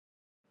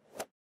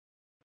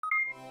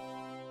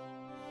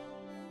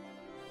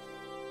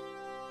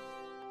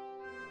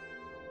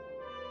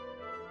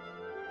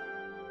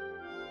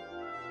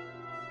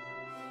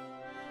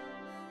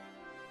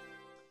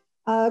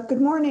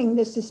Good morning.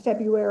 This is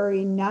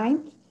February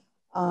 9th,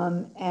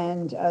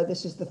 and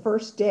this is the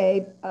first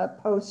day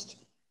post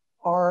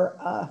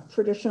our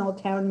traditional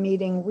town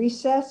meeting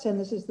recess, and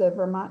this is the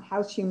Vermont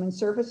House Human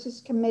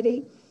Services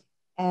Committee.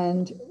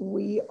 And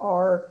we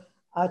are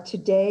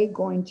today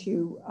going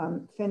to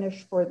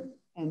finish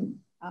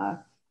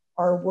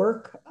our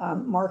work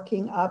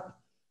marking up,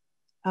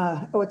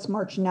 it's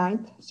March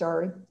 9th,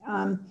 sorry.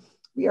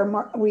 We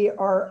are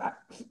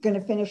going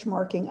to finish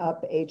marking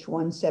up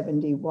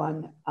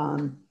H.171,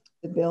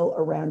 the bill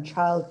around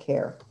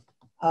childcare.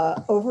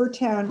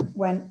 Overtown,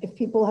 if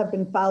people have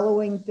been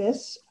following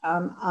this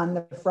on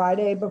the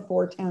Friday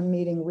before town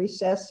meeting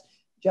recess,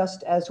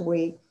 just as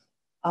we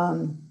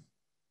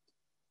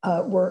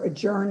were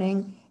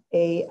adjourning,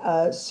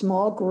 a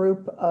small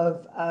group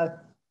of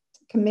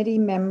committee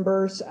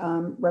members,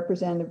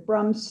 Representative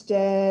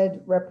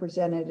Brumstead,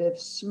 Representative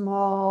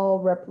Small,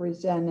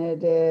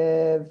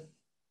 Representative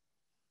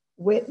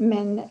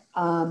Whitman,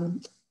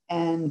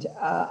 and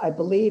I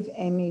believe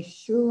Amy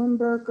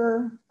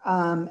Schulenberger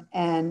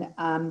and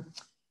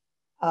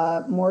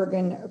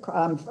Morgan,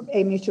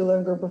 Amy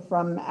Schulenberger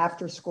from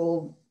After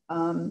School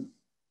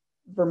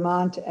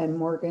Vermont, and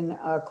Morgan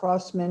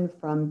Crossman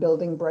from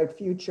Building Bright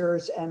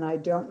Futures. And I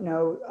don't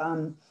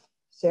know,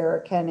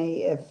 Sarah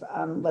Kenny, if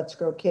Let's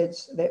Grow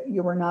Kids, that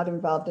you were not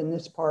involved in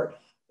this part,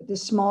 but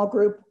this small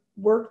group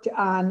worked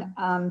on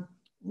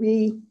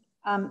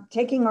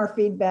taking our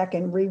feedback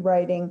and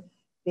rewriting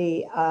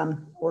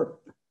or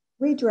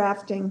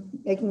redrafting,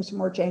 making some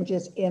more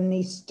changes in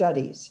these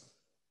studies.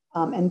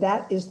 And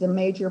that is the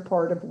major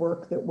part of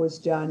work that was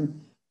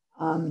done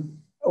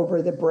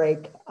over the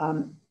break,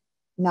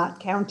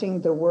 not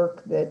counting the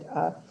work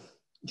that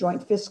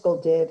Joint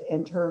Fiscal did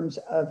in terms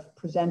of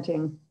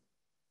presenting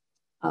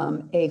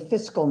a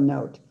fiscal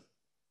note.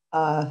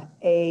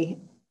 The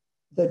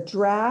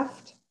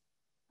draft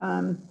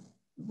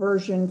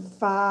version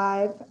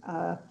 5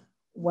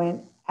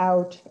 went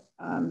out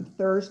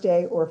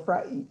Thursday or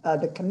Friday.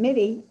 The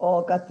committee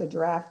all got the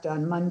draft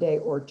on Monday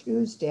or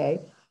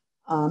Tuesday.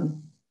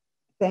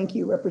 Thank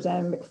you,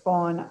 Representative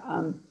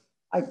McFawn.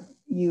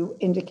 You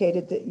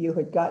indicated that you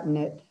had gotten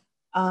it.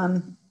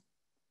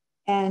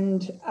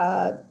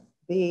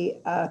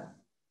 The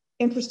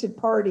interested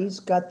parties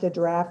got the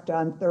draft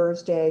on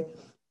Thursday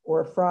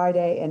or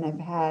Friday and have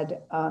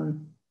had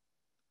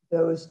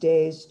those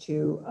days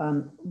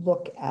to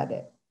look at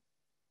it.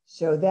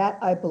 So that,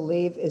 I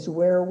believe, is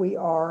where we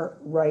are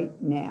right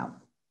now.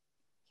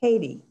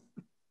 Katie.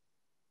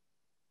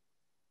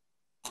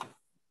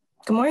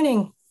 Good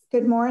morning.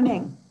 Good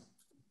morning.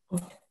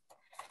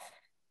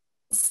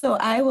 So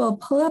I will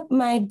pull up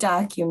my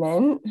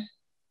document.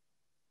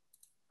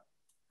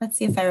 Let's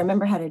see if I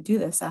remember how to do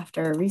this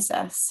after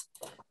recess.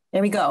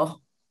 There we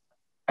go.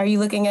 Are you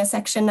looking at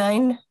section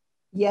 9?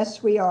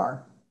 Yes, we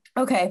are.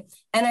 Okay.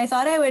 And I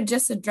thought I would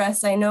just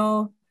address, I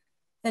know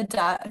the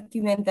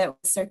document that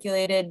was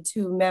circulated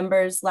to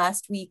members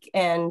last week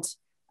and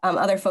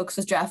other folks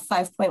was draft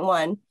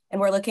 5.1,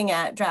 and we're looking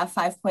at draft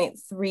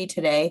 5.3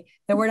 today.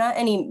 There were not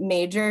any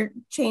major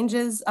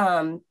changes,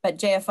 but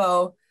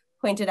JFO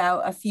pointed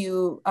out a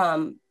few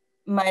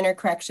minor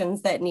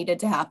corrections that needed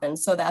to happen.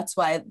 So that's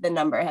why the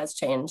number has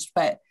changed.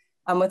 But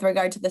with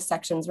regard to the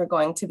sections we're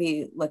going to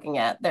be looking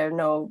at, there are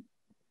no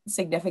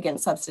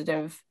significant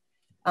substantive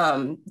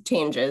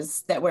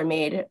changes that were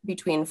made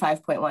between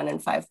 5.1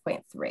 and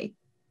 5.3.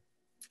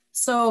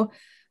 So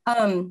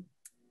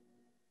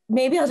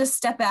maybe I'll just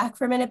step back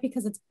for a minute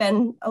because it's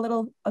been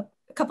a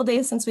couple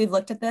days since we've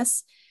looked at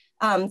this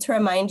to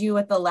remind you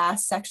what the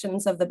last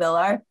sections of the bill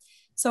are.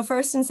 So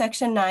first in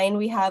section 9,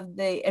 we have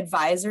the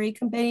advisory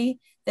committee.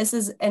 This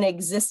is an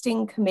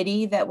existing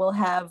committee that will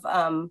have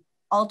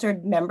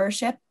altered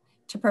membership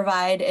to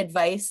provide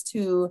advice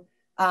to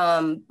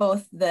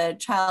both the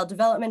Child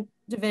Development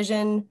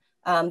Division,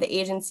 the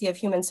Agency of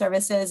Human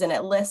Services, and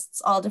it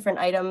lists all different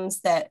items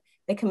that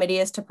the committee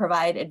is to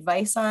provide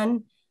advice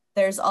on.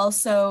 There's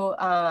also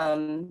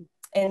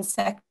in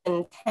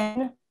section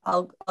 10,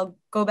 I'll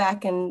go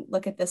back and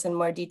look at this in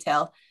more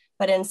detail,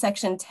 but in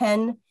section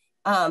 10,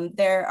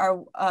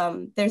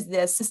 there's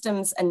the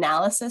systems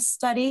analysis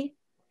study.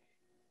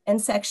 In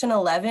section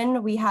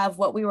 11, we have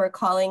what we were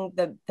calling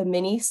the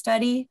mini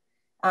study.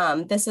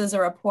 This is a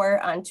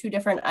report on 2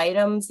 different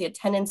items, the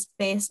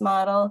attendance-based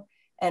model,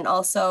 and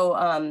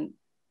also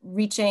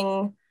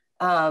reaching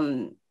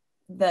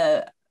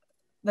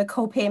the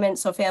co-payment,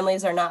 so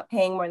families are not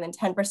paying more than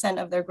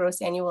 10% of their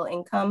gross annual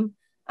income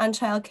on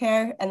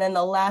childcare. And then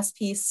the last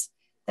piece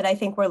that I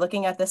think we're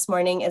looking at this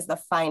morning is the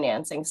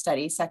financing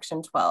study,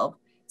 section 12.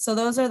 So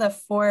those are the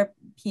 4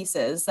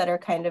 pieces that are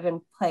kind of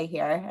in play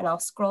here. And I'll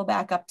scroll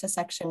back up to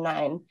section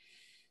 9.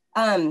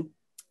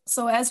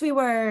 So as we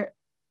were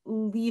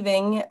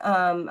leaving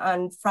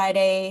on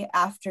Friday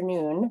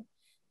afternoon,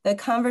 the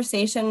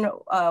conversation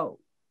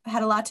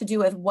had a lot to do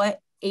with what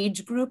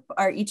age group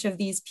are each of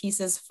these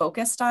pieces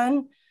focused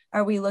on?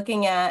 Are we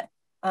looking at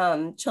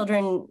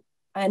children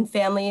and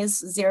families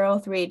 0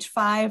 through age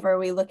 5? Are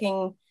we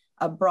looking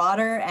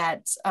broader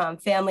at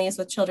families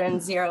with children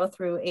 0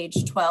 through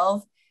age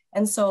 12?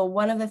 And so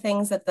one of the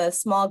things that the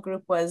small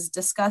group was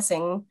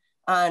discussing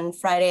on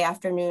Friday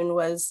afternoon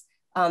was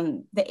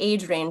the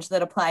age range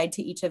that applied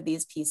to each of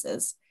these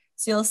pieces.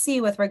 So you'll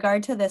see with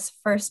regard to this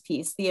first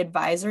piece, the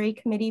advisory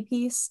committee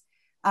piece,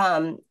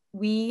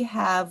 we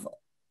have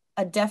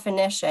a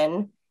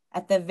definition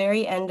at the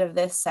very end of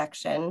this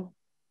section.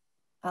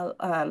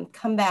 I'll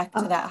come back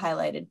to that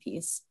highlighted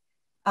piece.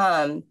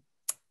 But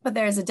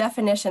there's a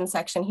definition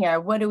section here.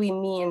 What do we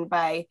mean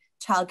by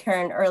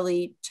childcare and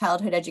early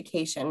childhood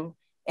education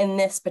in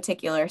this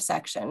particular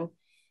section?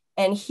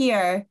 And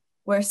here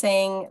we're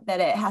saying that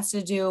it has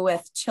to do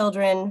with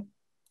children,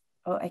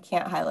 oh, I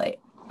can't highlight,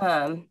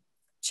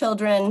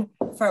 children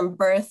from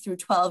birth through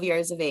 12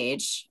 years of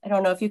age. I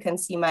don't know if you can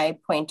see my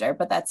pointer,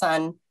 but that's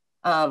on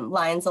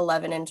lines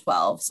 11 and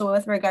 12. So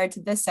with regard to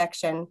this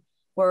section,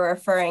 we're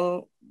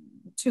referring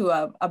to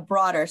a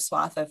broader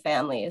swath of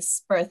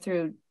families, birth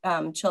through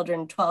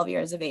children 12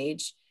 years of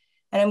age.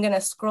 And I'm going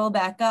to scroll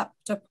back up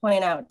to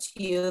point out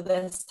to you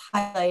this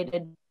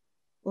highlighted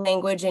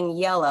language in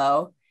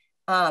yellow.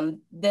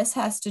 This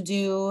has to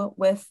do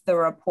with the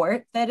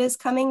report that is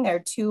coming. There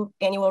are 2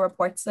 annual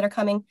reports that are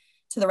coming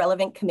to the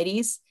relevant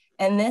committees.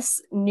 And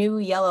this new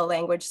yellow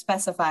language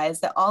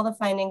specifies that all the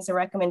findings and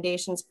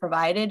recommendations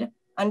provided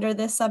under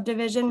this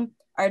subdivision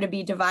are to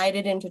be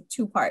divided into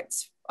 2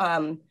 parts.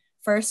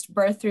 First,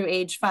 birth through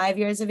age 5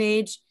 years of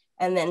age,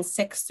 and then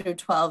 6 through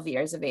 12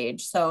 years of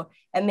age. So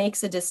it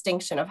makes a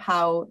distinction of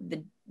how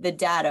the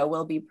data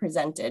will be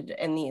presented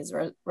in these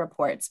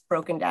reports,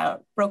 broken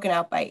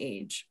out by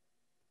age.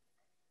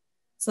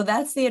 So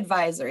that's the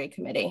advisory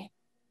committee.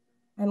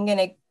 I'm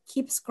gonna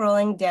keep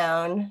scrolling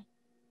down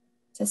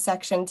to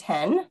section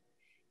 10.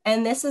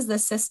 And this is the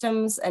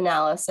systems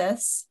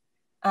analysis.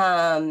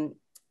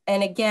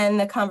 And again,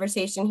 the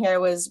conversation here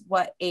was,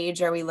 what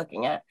age are we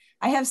looking at?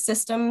 I have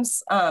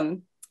systems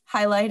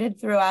highlighted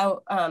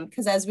throughout,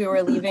 because as we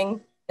were leaving,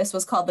 this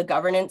was called the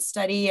governance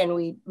study, and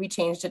we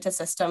changed it to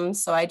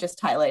systems. So I just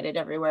highlighted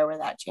everywhere where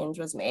that change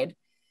was made.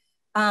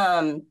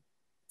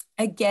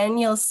 Again,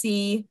 you'll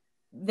see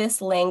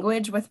this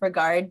language with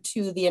regard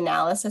to the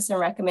analysis and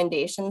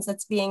recommendations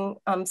that's being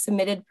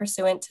submitted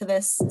pursuant to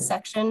this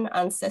section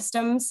on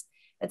systems.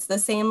 It's the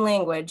same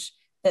language,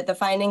 that the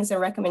findings and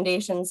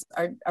recommendations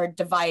are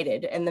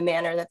divided in the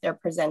manner that they're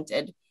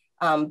presented,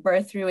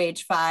 birth through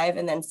age 5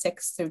 and then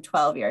 6 through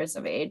 12 years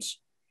of age.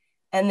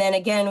 And then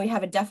again, we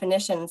have a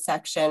definition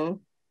section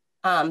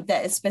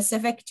that is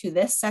specific to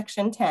this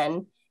section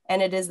 10,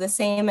 and it is the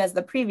same as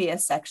the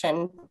previous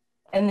section.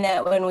 And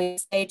that when we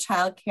say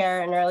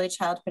childcare and early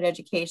childhood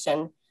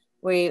education,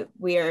 we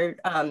are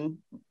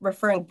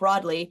referring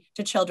broadly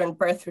to children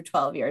birth through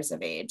 12 years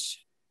of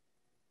age.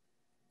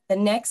 The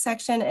next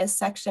section is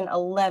section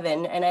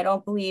 11, and I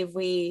don't believe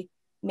we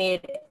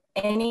made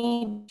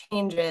any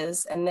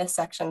changes in this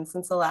section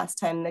since the last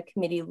time the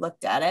committee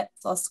looked at it.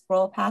 So I'll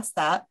scroll past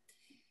that.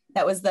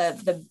 That was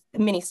the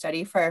mini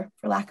study, for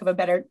lack of a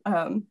better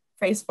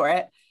phrase for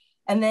it.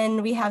 And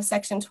then we have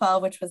section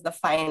 12, which was the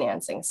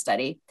financing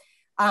study.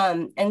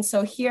 And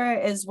so here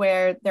is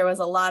where there was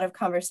a lot of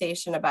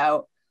conversation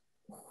about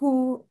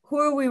who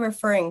are we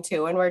referring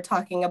to when we're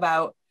talking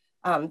about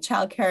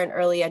childcare and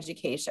early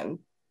education.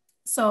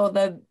 So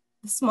the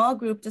small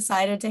group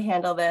decided to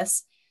handle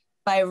this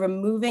by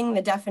removing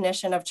the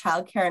definition of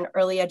childcare and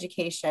early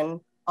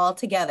education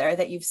altogether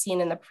that you've seen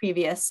in the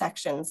previous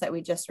sections that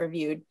we just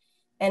reviewed.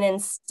 And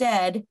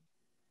instead,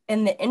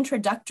 in the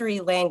introductory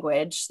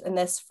language in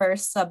this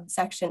first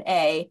subsection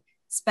A,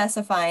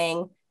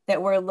 specifying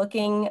that we're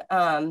looking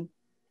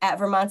at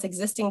Vermont's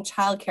existing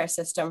childcare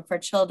system for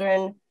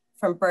children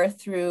from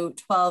birth through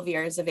 12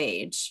 years of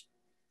age.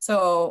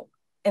 So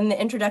in the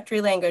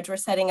introductory language, we're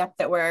setting up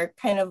that we're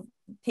kind of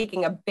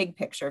taking a big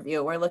picture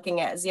view. We're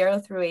looking at 0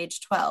 through age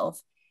 12.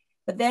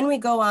 But then we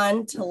go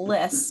on to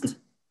list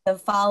the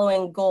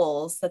following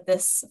goals that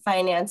this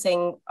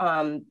financing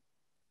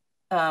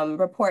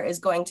report is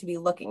going to be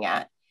looking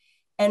at.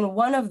 And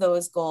one of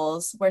those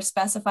goals, we're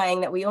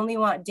specifying that we only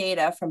want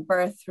data from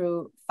birth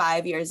through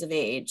 5 years of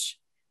age.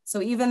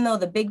 So even though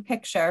the big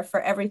picture for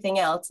everything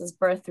else is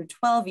birth through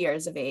 12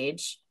 years of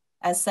age,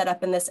 as set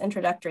up in this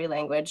introductory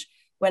language,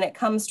 when it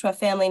comes to a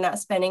family not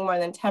spending more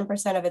than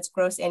 10% of its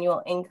gross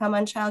annual income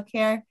on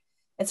childcare,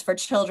 it's for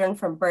children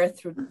from birth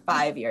through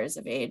 5 years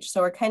of age.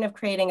 So we're kind of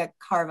creating a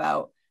carve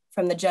out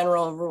from the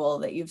general rule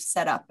that you've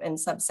set up in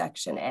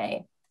subsection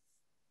A.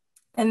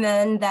 And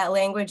then that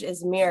language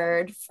is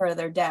mirrored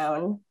further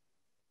down.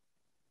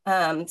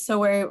 So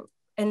we're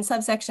in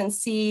subsection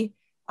C,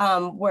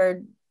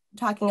 we're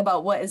talking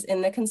about what is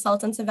in the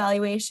consultant's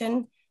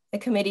evaluation. The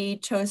committee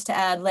chose to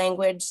add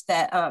language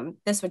that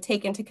this would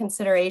take into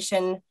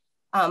consideration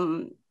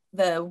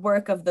the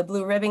work of the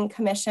Blue Ribbon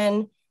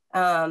Commission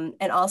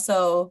and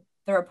also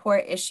the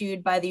report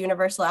issued by the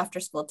Universal After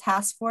School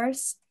Task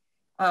Force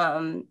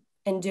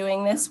in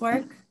doing this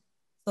work.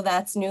 So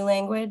that's new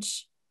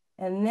language.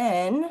 And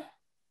then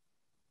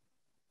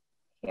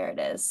here it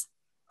is.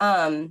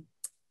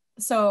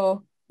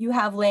 So you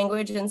have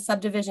language in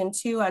subdivision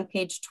 2 on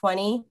page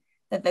 20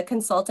 that the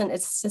consultant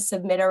is to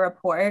submit a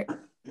report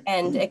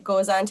And it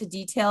goes on to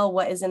detail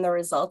what is in the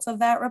results of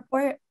that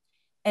report.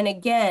 And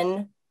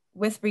again,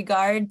 with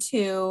regard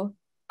to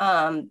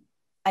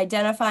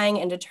identifying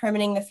and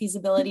determining the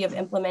feasibility of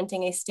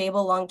implementing a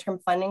stable long-term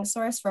funding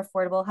source for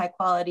affordable, high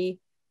quality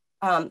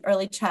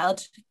early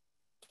child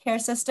care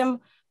system,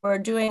 we're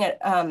doing it,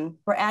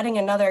 we're adding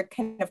another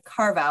kind of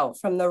carve out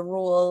from the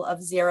rule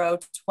of 0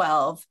 to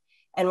 12.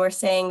 And we're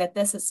saying that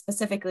this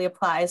specifically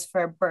applies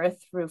for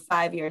birth through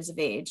 5 years of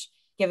age,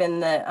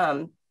 given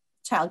the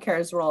child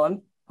care's role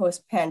in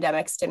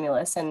post-pandemic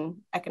stimulus and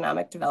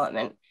economic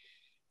development.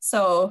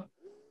 So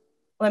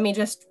let me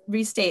just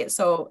restate.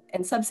 So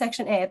in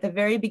subsection A, at the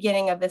very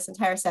beginning of this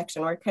entire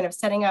section, we're kind of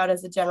setting out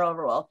as a general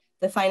rule.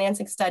 The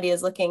financing study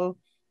is looking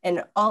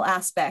in all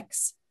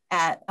aspects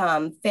at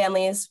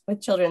families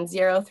with children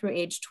 0 through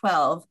age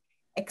 12,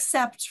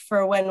 except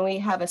for when we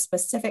have a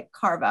specific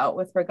carve out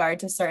with regard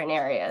to certain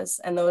areas.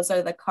 And those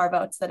are the carve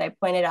outs that I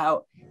pointed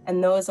out.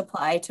 And those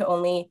apply to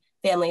only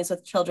families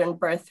with children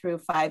birth through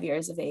 5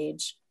 years of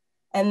age.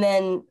 And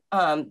then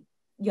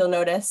you'll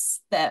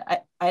notice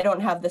that I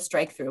don't have the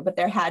strike through, but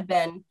there had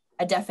been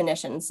a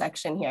definition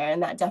section here,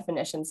 and that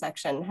definition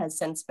section has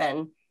since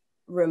been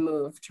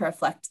removed to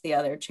reflect the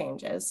other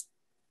changes.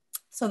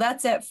 So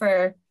that's it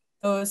for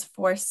those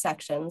 4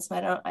 sections.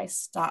 Why don't I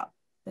stop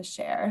the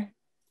share?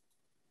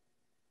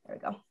 There we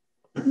go.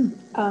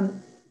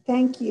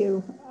 Thank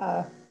you.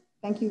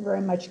 Thank you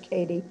very much,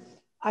 Katie.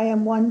 I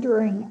am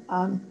wondering,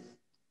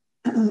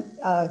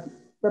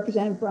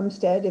 Representative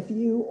Brumstead, if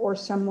you or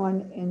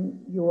someone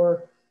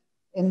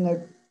in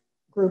the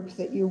group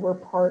that you were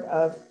part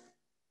of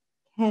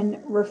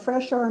can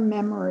refresh our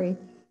memory,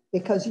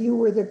 because you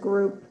were the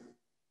group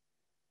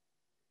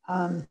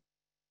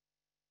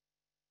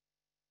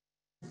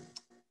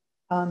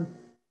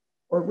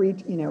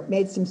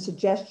made some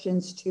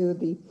suggestions to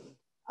the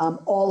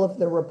all of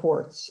the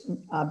reports,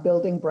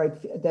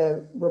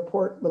 the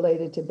report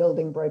related to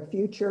Building Bright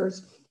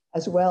Futures,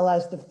 as well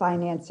as the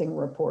financing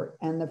report.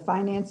 And the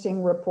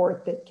financing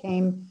report that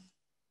came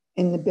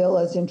in the bill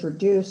as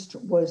introduced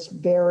was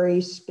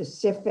very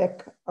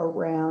specific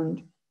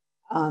around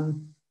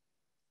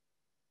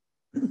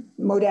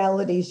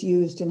modalities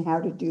used and how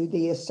to do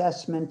the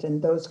assessment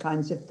and those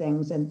kinds of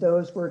things, and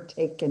those were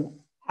taken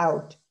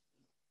out.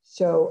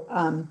 So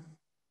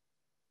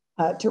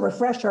to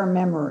refresh our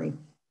memory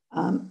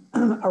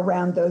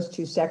around those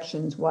 2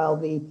 sections, while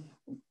the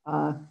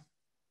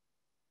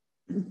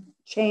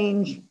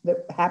change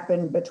that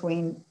happened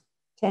between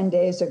 10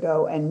 days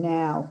ago and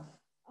now,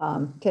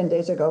 10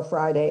 days ago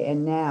Friday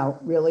and now,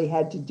 really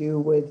had to do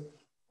with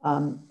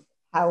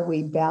how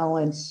we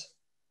balance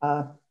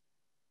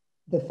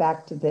the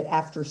fact that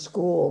after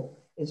school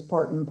is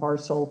part and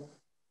parcel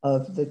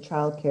of the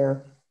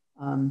childcare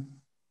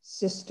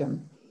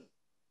system.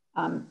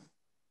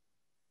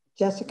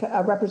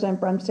 Jessica,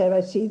 Representative Brumstead,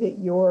 I see that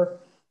you are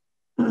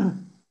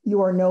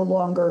no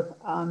longer,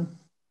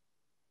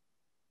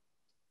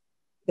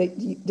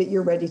 that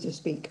you're ready to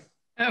speak.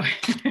 Oh,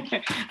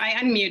 I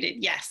unmuted,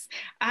 yes.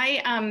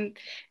 I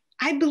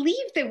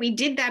believe that we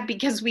did that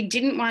because we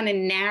didn't want to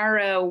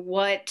narrow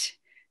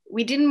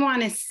we didn't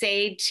want to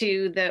say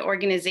to the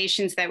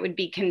organizations that would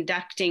be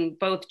conducting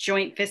both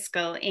Joint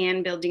Fiscal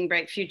and Building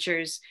Bright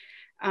Futures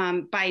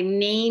by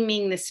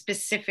naming the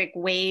specific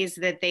ways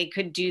that they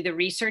could do the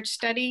research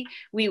study,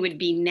 we would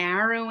be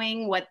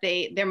narrowing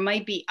there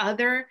might be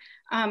other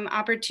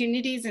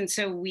opportunities. And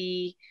so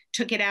we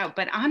took it out.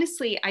 But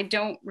honestly, I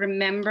don't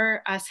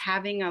remember us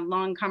having a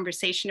long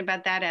conversation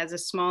about that as a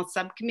small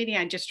subcommittee.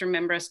 I just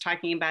remember us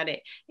talking about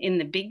it in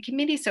the big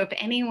committee. So if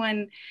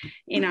anyone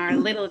in our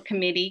little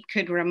committee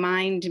could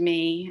remind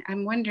me,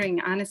 I'm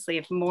wondering honestly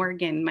if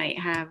Morgan might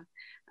have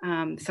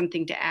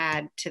something to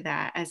add to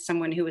that as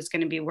someone who was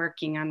going to be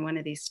working on one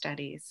of these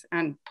studies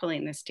on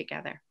pulling this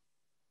together.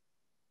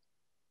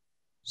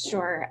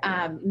 Sure.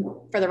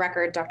 For the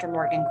record, Dr.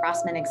 Morgan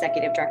Crossman,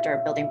 Executive Director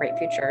of Building Bright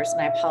Futures,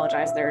 and I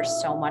apologize, there's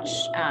so much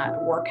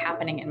work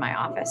happening in my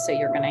office, so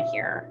you're going to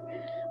hear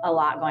a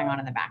lot going on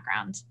in the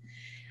background.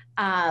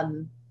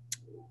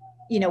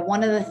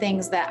 One of the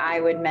things that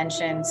I would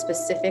mention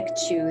specific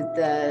to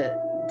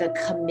the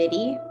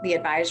committee, the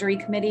advisory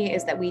committee,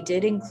 is that we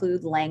did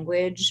include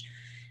language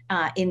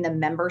in the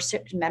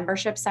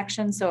membership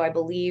section. So I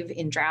believe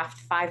in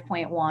draft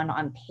 5.1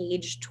 on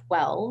page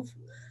 12,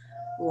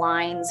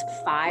 lines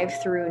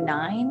 5 through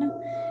 9,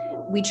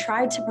 we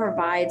tried to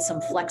provide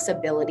some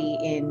flexibility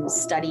in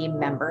study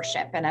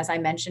membership. And as I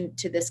mentioned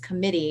to this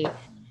committee,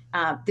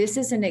 this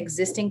is an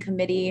existing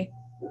committee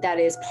that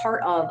is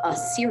part of a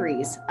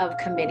series of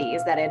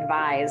committees that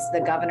advise the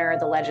governor,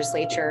 the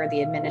legislature,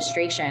 the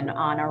administration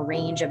on a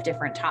range of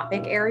different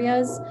topic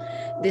areas.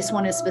 This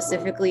one is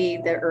specifically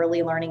the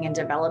Early Learning and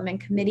Development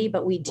Committee,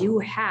 but we do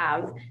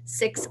have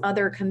 6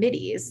 other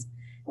committees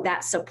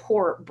that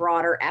support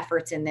broader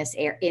efforts in this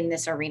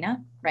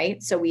arena,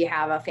 right? So we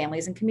have a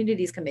Families and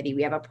Communities Committee,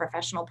 we have a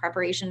Professional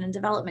Preparation and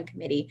Development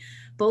Committee.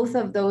 Both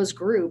of those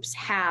groups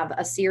have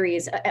a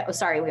series,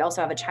 we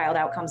also have a Child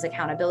Outcomes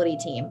Accountability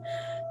Team.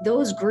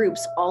 Those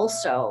groups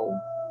also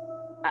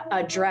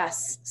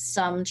address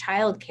some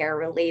childcare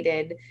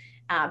related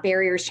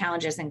barriers,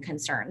 challenges, and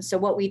concerns. So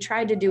what we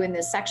tried to do in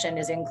this section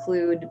is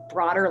include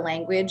broader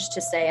language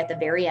to say at the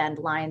very end,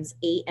 lines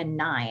 8 and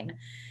 9,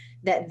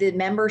 that the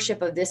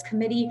membership of this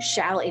committee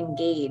shall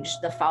engage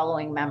the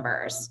following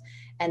members.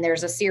 And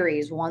there's a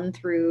series 1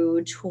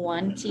 through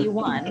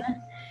 21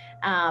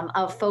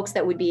 of folks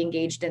that would be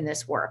engaged in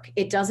this work.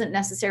 It doesn't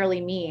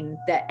necessarily mean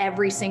that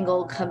every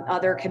single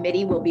other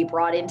committee will be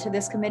brought into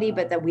this committee,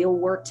 but that we'll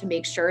work to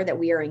make sure that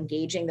we are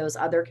engaging those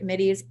other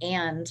committees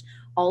and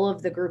all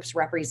of the groups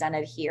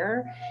represented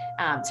here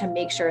to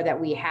make sure that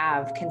we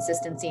have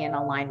consistency and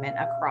alignment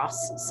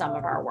across some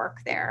of our work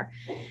there.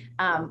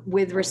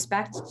 With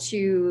respect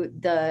to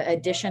the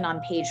addition on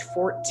page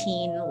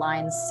 14,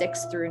 lines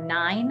 6 through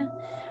 9,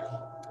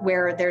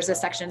 where there's a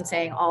section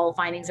saying all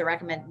findings and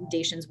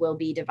recommendations will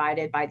be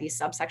divided by these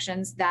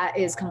subsections, that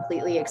is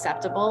completely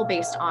acceptable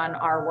based on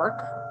our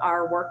work.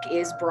 Our work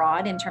is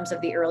broad in terms of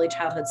the early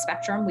childhood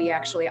spectrum. We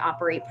actually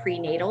operate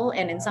prenatal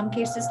and in some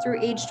cases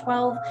through age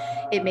 12.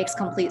 It makes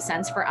complete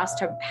sense for us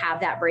to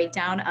have that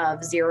breakdown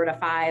of 0 to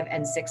 5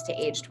 and 6 to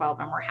age 12.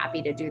 And we're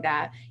happy to do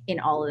that in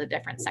all of the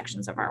different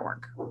sections of our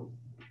work.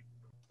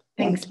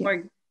 Thanks,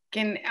 Morgan.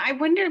 I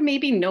wonder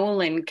maybe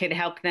Nolan could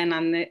help then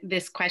on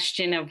this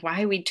question of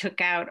why we took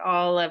out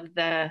all of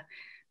the,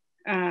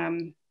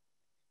 I'm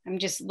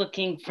just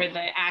looking for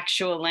the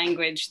actual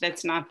language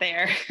that's not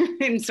there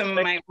in some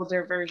of my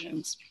older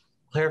versions.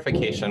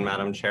 Clarification,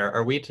 Madam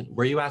Chair.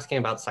 Were you asking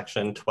about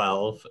section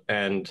 12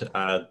 and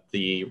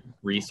the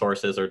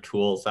resources or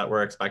tools that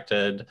were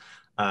expected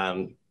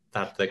that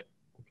the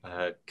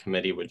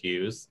committee would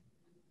use?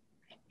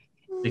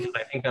 Because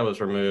I think that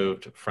was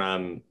removed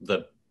from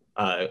the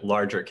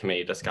larger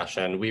committee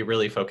discussion. We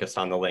really focused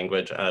on the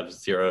language of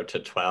 0 to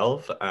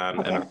 12 and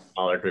a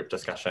smaller group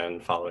discussion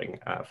following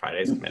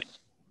Friday's committee.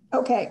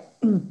 Okay,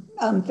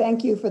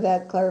 thank you for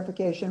that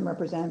clarification,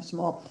 Representative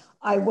Small.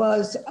 I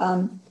was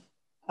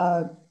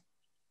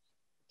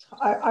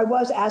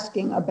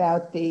asking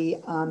about the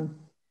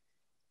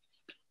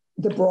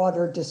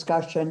broader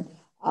discussion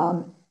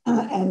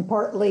and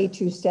partly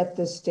to set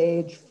the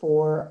stage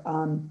for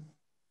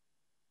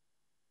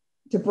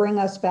to bring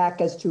us back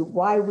as to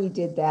why we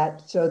did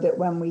that, so that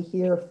when we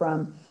hear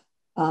from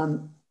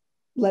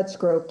Let's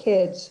Grow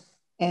Kids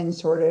and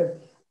sort of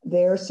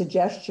their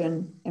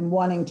suggestion and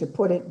wanting to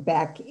put it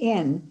back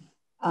in,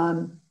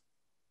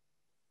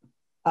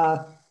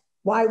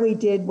 why we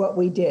did what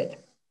we did.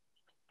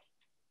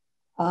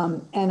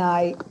 And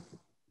I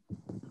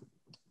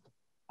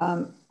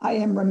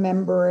am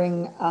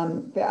remembering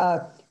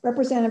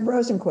Representative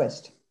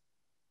Rosenquist.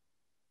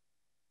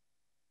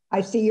 I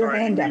see your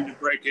hand up. I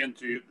didn't break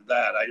into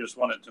that. I just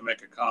wanted to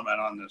make a comment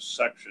on this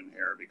section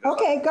here because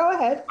go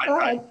ahead.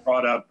 I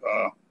brought up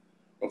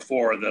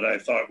before that I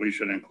thought we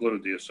should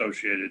include the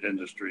Associated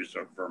Industries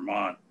of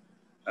Vermont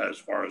as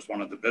far as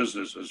one of the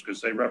businesses, because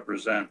they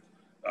represent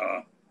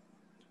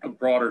a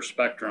broader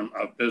spectrum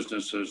of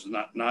businesses,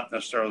 not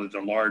necessarily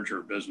the larger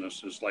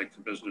businesses like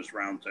the Business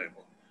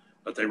Roundtable,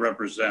 but they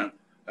represent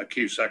a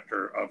key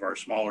sector of our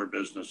smaller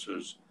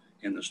businesses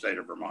in the state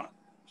of Vermont.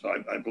 So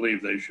I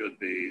believe they should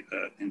be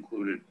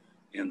included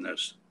in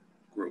this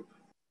group.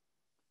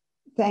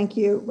 Thank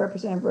you,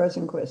 Representative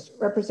Rosenquist.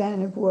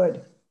 Representative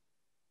Wood.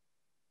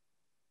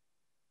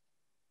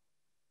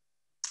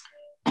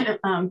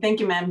 Thank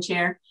you, Madam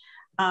Chair.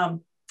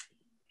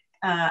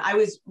 I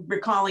was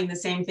recalling the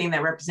same thing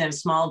that Representative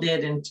Small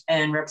did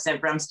and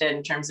Representative Brumstead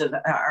in terms of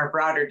our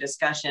broader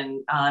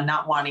discussion,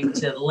 not wanting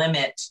to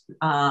limit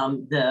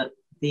the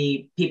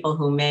people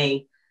who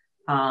may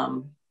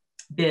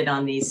bid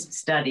on these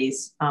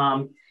studies.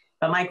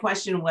 But my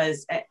question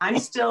was, I'm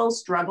still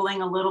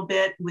struggling a little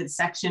bit with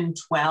section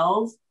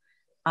 12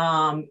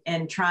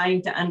 and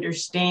trying to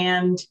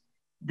understand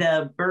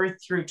the birth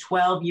through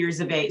 12 years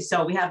of age.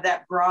 So we have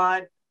that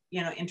broad,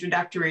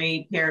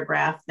 introductory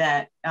paragraph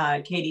that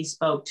Katie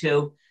spoke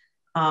to.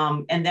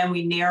 And then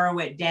we narrow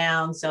it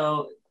down.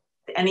 So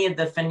any of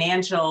the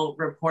financial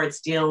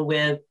reports deal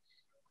with,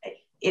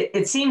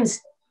 it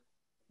seems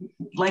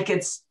like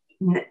it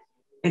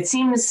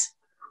seems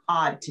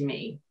odd to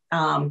me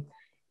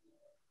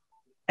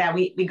that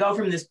we go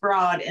from this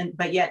broad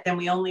but yet then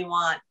we only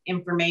want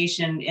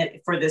information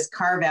for this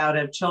carve out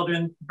of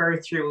children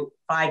birth through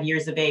 5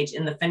 years of age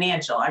in the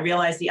financial. I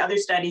realize the other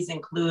studies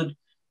include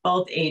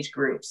both age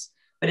groups,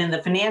 but in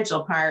the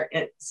financial part,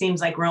 it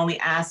seems like we're only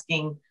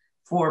asking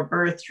for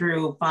birth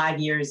through 5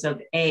 years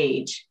of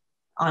age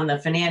on the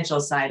financial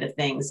side of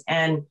things.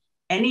 And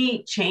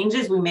any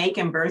changes we make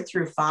in birth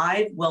through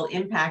 5 will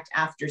impact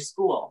after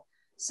school.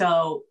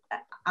 So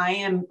I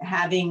am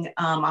having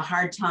a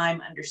hard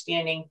time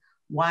understanding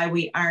why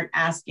we aren't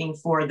asking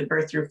for the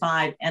birth through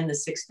 5 and the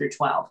 6 through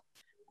 12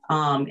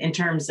 in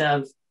terms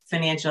of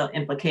financial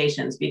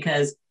implications,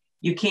 because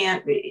you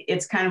can't,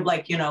 it's kind of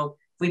like, if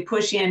we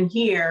push in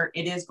here,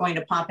 it is going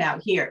to pop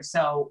out here.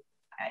 So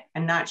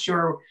I'm not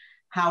sure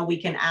how we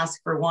can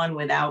ask for one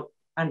without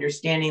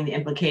understanding the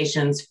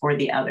implications for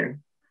the other.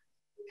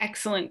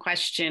 Excellent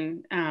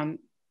question.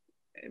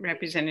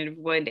 Representative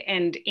Wood,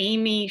 and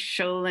Amy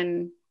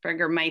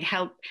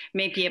Schollenberger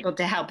may be able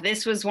to help.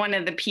 This was one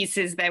of the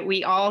pieces that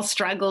we all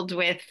struggled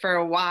with for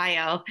a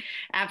while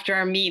after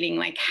our meeting,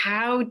 like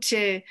how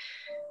to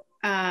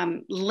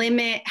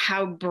limit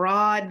how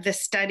broad the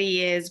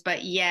study is,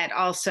 but yet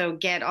also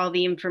get all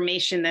the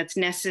information that's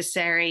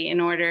necessary in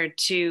order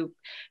to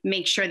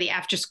make sure the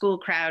after school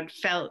crowd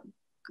felt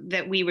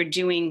that we were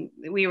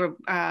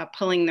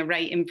pulling the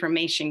right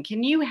information.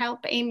 Can you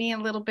help Amy a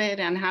little bit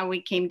on how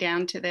we came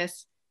down to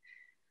this?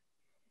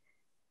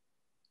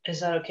 Is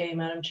that okay,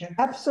 Madam Chair?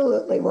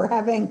 Absolutely.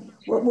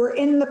 We're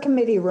in the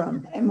committee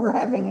room and we're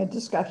having a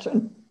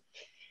discussion.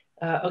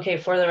 Okay,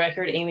 for the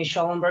record, Amy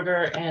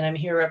Schollenberger, and I'm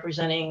here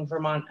representing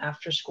Vermont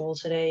After School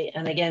today.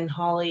 And again,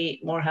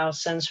 Holly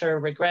Morehouse sends her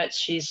regrets.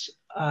 She's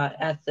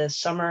at the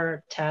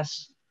summer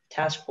task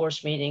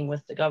force meeting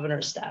with the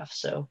governor's staff.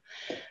 So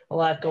a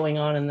lot going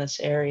on in this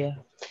area.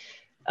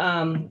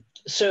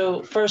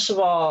 So first of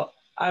all,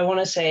 I want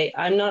to say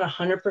I'm not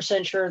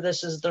 100% sure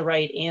this is the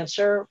right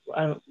answer.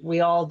 We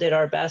all did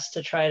our best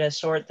to try to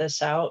sort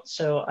this out.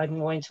 So I'm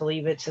going to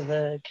leave it to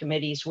the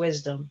committee's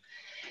wisdom.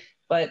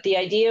 But the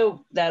idea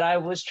that I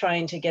was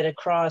trying to get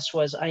across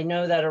was, I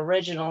know that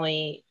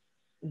originally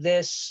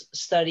this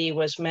study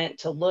was meant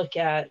to look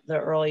at the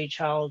early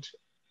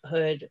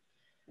childhood,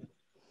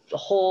 the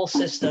whole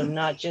system,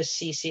 not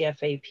just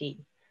CCFAP.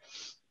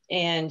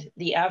 And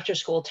the after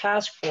school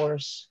task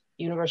force,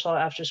 Universal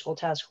After School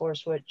Task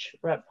Force, which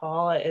Rep.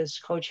 Paula is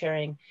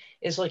co-chairing,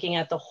 is looking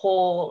at the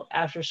whole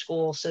after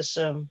school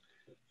system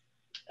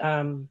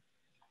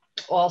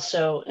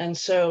also. And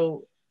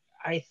so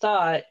I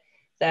thought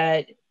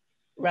that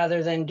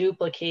rather than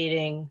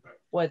duplicating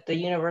what the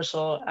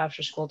Universal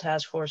After School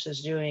Task Force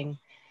is doing,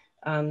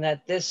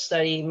 that this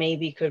study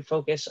maybe could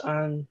focus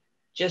on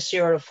just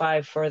 0 to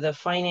 5 for the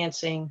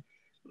financing.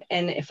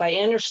 And if I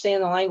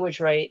understand the language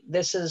right,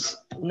 this is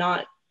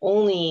not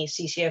only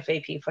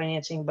CCFAP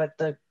financing, but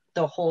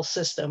the whole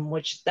system,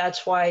 which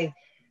that's why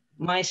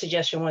my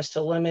suggestion was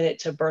to limit it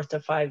to birth to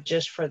 5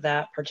 just for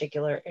that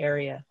particular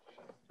area.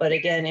 But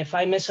again, if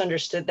I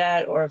misunderstood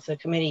that, or if the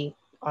committee,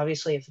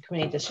 obviously if the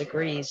committee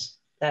disagrees,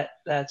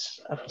 that's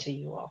up to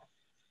you all.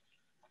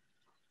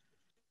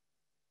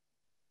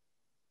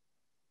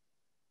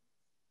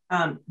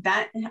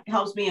 That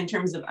helps me in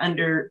terms of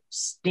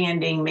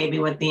understanding maybe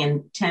what the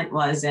intent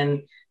was.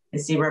 And I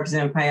see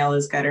Representative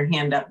Paiola's got her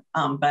hand up.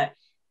 But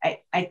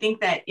I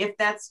think that if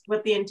that's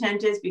what the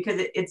intent is, because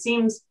it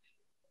seems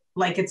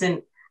like it's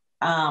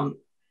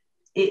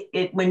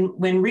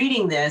when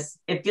reading this,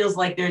 it feels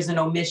like there's an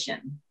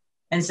omission.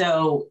 And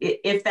so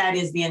if that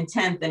is the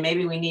intent, then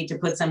maybe we need to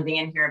put something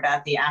in here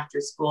about the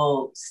after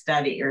school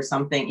study or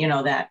something,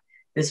 that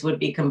this would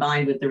be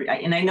combined with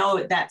and I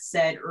know that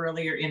said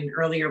earlier in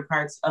earlier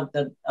parts of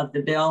the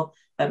bill,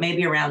 but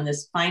maybe around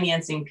this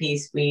financing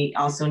piece, we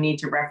also need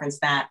to reference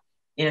that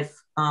if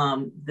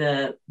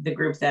the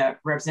group that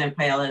Representative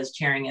Paola is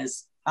chairing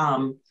is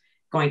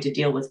going to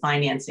deal with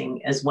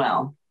financing as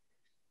well.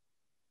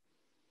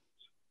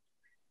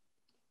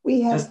 We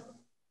have,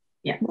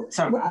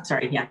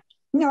 sorry, yeah.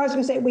 No, I was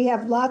going to say we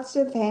have lots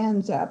of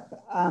hands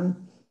up for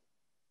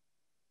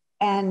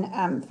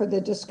the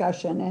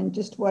discussion, and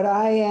just what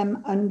I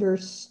am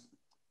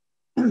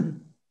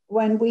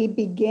when we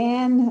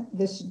began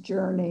this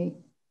journey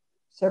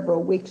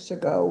several weeks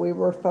ago, we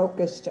were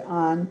focused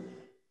on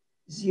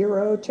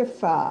 0 to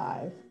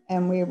 5,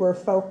 and we were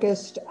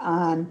focused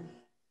on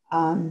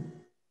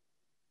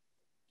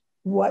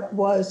what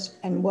was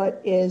and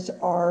what is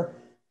our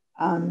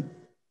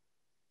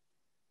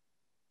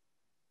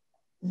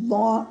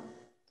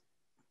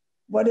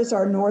what is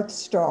our North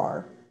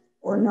Star,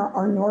 or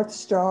our North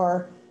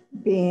Star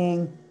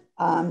being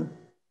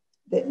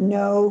that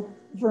no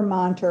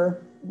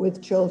Vermonter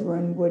with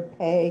children would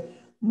pay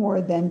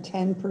more than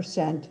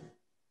 10%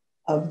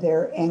 of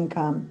their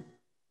income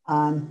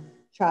on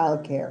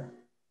childcare.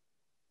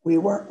 We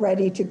weren't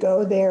ready to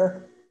go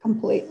there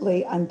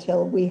completely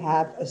until we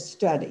have a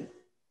study,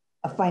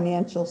 a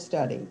financial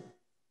study.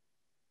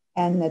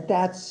 And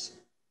that's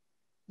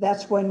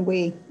when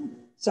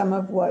some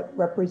of what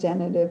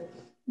Representative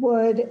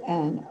Wood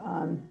and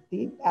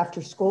the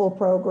after school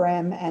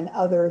program and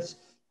others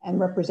and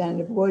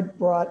Representative Wood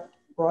brought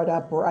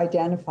up or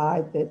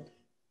identified that,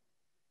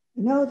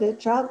 that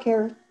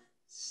childcare,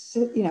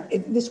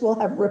 this will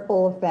have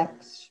ripple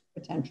effects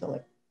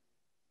potentially.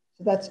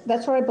 So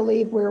that's what I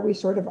believe where we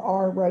sort of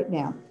are right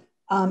now.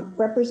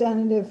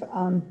 Representative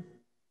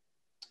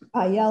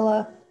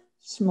Ayala,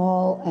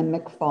 Small, and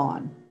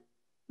McFawn.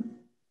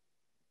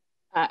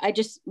 I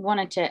just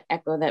wanted to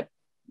echo that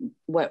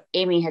what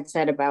Amy had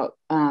said about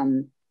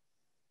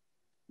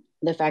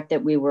the fact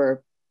that we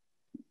were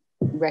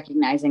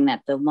recognizing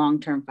that the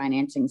long-term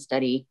financing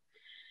study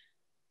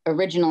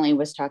originally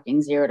was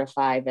talking 0 to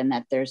 5, and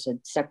that there's a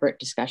separate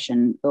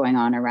discussion going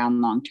on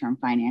around long-term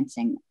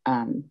financing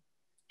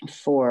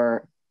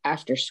for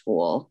after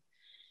school,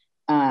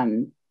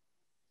 and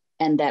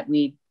that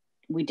we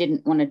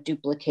didn't want to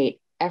duplicate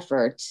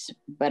efforts,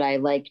 but I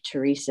like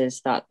Teresa's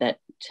thought that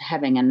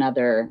having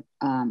another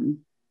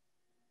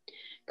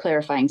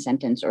clarifying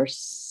sentence or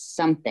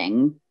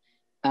something,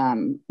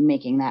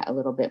 making that a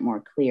little bit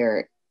more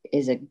clear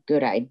is a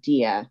good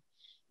idea,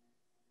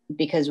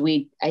 because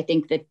I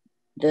think that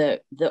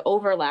the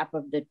overlap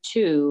of the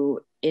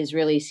two is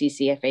really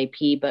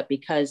CCFAP, but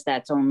because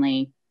that's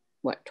only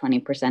what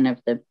 20%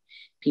 of the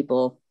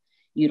people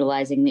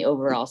utilizing the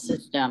overall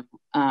system,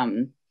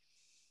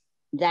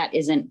 that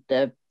isn't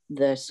the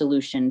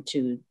solution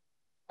to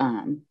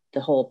the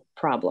whole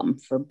problem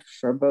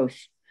for both,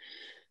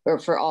 or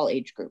for all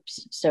age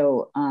groups.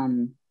 So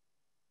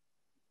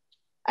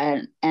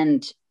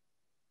and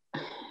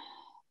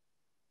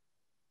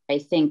I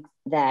think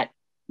that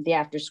the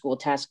after school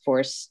task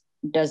force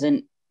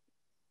doesn't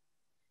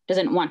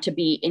want to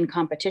be in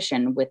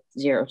competition with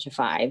 0 to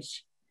 5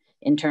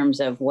 in terms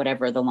of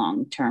whatever the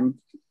long-term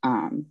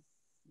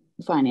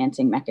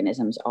financing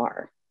mechanisms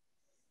are.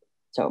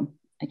 So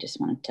I just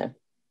wanted to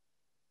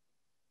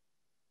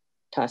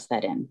toss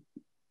that in.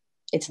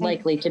 It's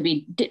likely to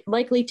be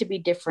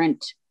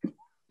different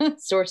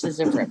sources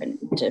of revenue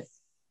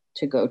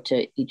to go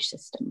to each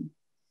system.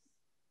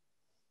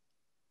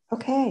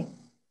 Okay,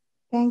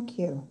 thank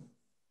you.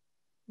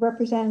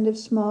 Representative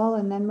Small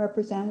and then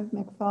Representative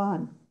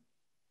McFawn.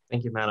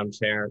 Thank you, Madam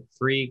Chair.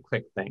 3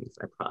 quick things,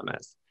 I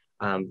promise.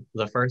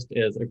 The first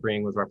is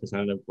agreeing with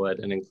Representative Wood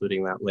and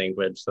including that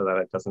language so that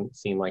it doesn't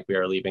seem like we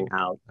are leaving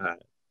out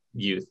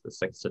youth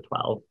 6 to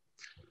 12.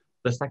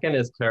 The second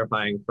is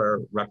clarifying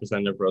for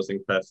Representative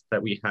Rosenquist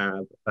that we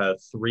have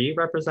 3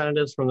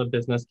 representatives from the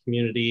business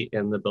community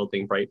in the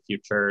Building Bright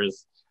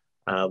Futures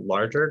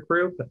larger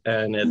group,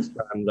 and it's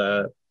from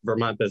the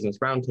Vermont Business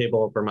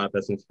Roundtable, Vermont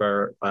Business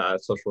for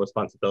Social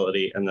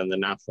Responsibility, and then the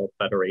National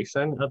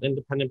Federation of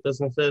Independent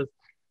Businesses.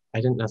 I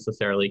didn't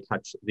necessarily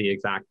catch the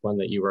exact one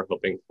that you were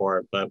hoping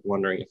for, but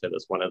wondering if it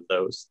was one of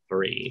those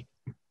 3.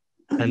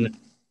 And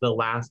the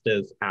last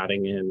is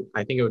adding in,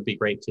 I think it would be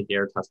great to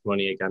hear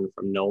testimony again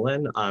from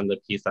Nolan on the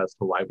piece as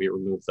to why we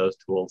removed those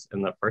tools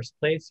in the first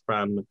place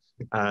from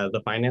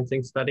the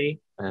financing study.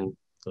 And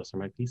those are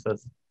my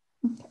pieces.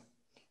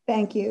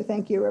 Thank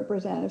you,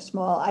 Representative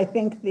Small. I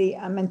think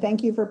and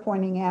thank you for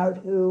pointing out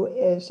who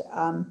is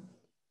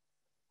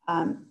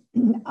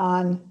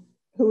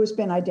who has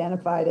been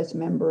identified as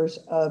members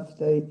of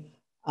the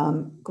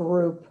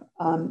group.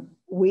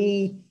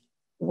 We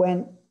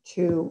went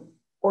to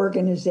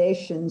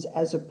organizations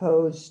as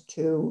opposed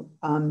to,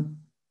 for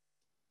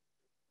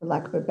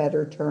lack of a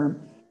better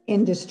term,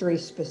 industry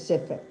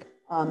specific,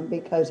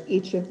 because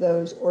each of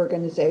those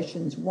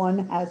organizations,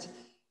 one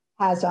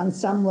has on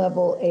some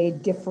level a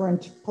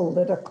different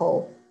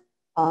political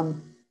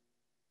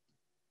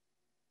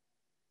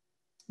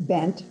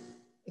bent,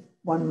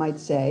 one might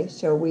say.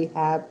 So we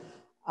have,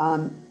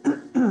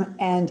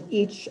 and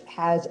each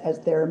has as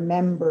their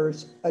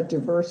members a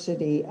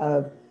diversity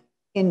of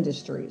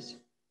industries.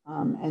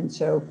 And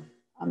so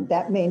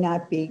that may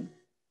not be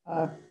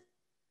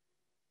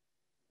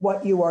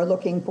what you are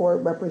looking for,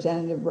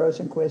 Representative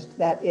Rosenquist.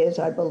 That is,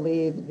 I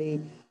believe,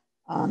 the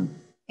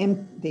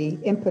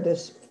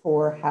impetus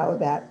for how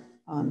that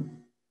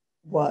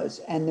was.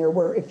 And there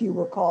were, if you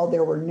recall,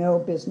 there were no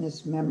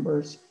business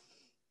members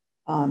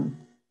on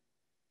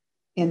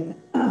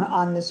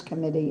this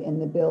committee in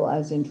the bill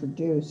as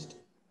introduced.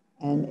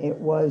 And it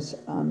was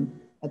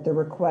at the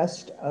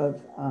request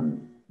of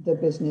the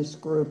business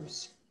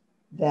groups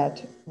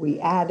that we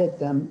added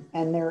them,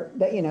 and there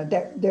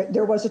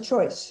was a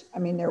choice. I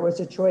mean, there was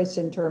a choice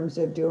in terms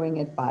of doing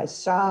it by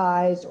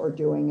size, or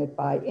doing it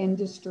by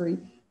industry,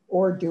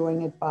 or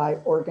doing it by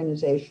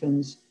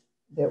organizations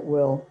that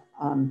will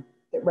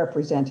that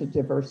represented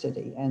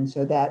diversity. And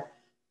so that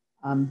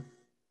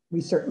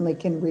we certainly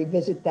can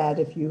revisit that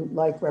if you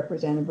like,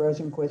 Representative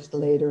Rosenquist,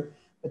 later.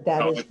 But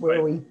that is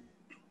where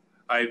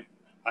I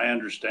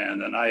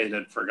understand, and I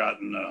had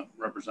forgotten.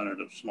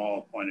 Representative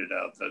Small pointed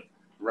out that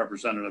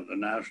representative of the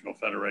National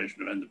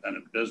Federation of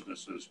Independent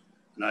Businesses,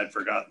 and I'd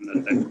forgotten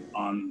that they were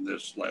on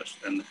this list,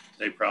 and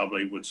they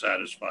probably would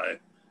satisfy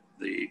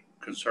the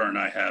concern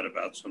I had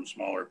about some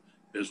smaller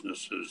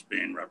businesses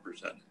being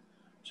represented.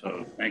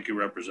 So thank you,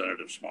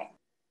 Representative Small.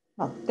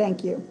 Well,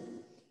 thank you.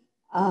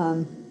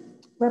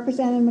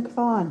 Representative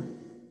McFawn.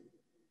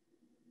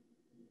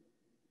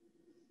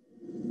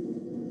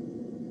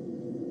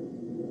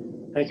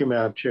 Thank you,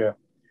 Madam Chair.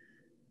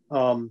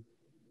 I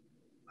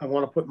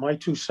want to put my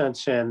 2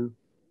 cents in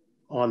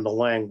on the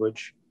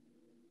language.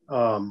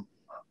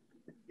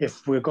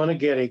 If we're going to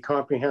get a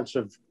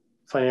comprehensive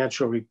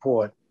financial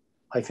report,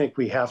 I think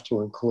we have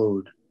to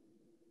include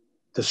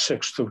the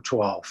 6 through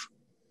 12.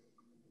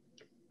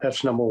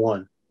 That's number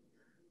 1.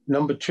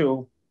 Number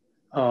 2,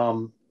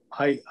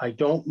 I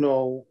don't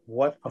know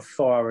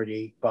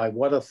by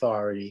what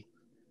authority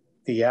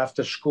the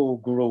after-school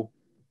group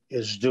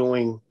is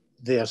doing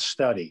their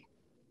study.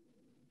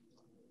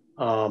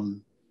 I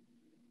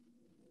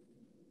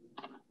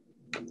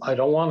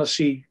don't want to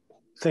see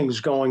things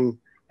going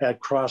at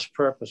cross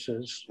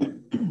purposes,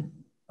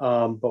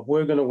 but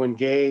we're going to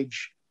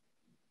engage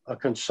a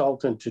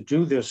consultant to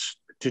do this,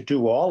 to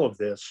do all of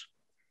this.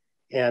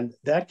 And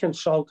that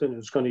consultant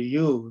is going to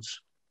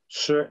use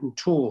certain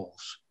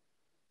tools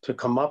to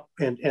come up,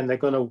 and they're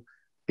going to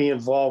be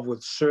involved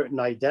with certain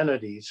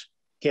identities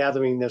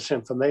gathering this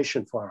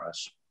information for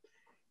us.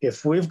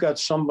 If we've got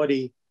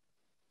somebody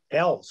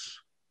else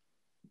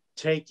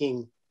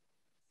taking,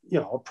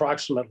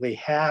 approximately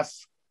half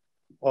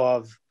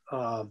of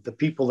the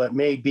people that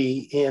may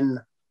be in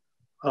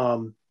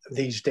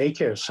these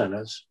daycare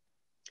centers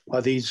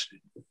or these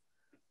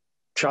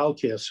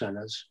childcare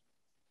centers,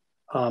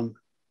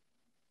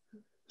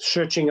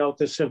 searching out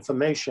this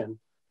information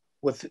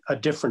with a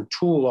different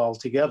tool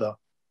altogether,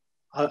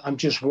 I'm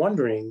just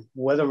wondering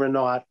whether or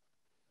not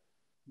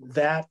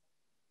that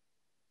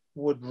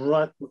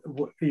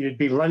you'd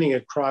be running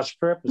at cross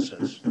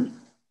purposes.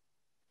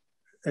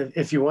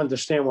 If you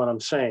understand what I'm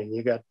saying,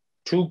 you got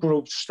two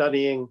groups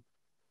studying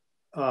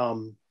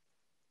the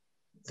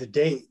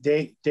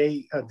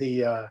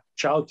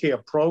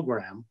childcare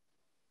program,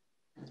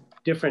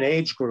 different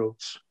age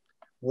groups.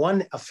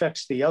 One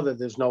affects the other,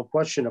 there's no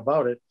question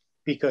about it,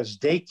 because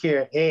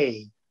daycare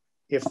A,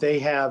 if they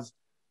have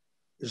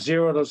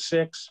 0 to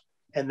 6,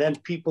 and then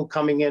people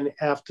coming in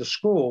after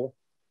school,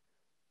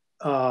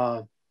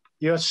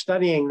 you're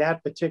studying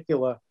that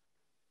particular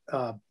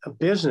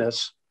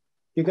business.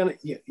 You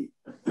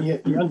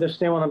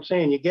understand what I'm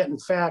saying? You're getting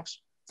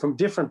facts from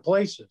different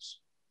places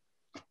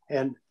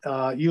and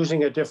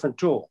using a different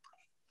tool.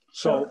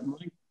 So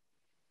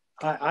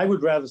I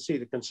would rather see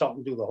the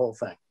consultant do the whole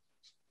thing.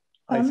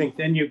 I think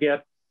then you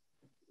get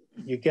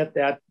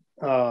that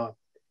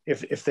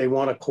if they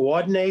want to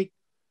coordinate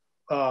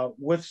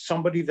with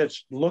somebody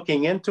that's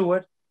looking into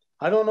it.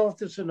 I don't know if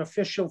there's an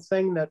official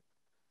thing that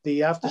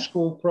the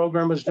after-school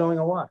program is doing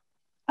or what.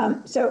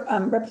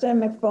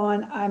 Representative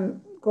McVaughn,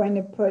 I'm going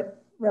to put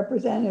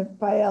Representative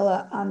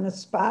Paella on the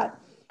spot.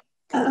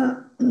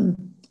 And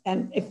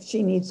if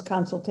she needs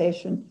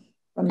consultation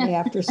from the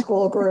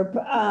after-school group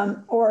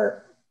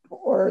or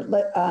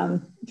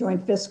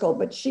joint fiscal,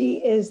 but she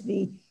is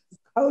the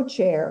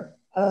co-chair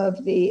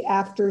of the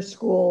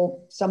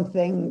after-school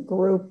something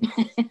group,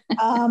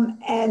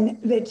 and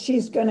that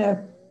she's going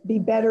to be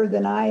better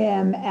than I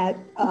am at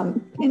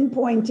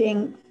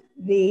pinpointing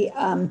the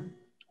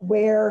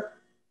where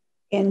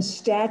in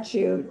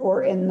statute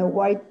or in the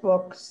white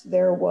books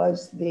there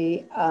was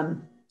the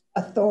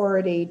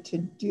authority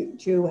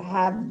to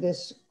have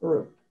this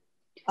group.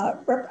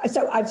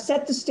 So I've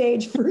set the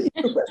stage for you,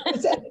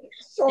 Representative.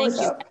 Thank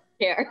you,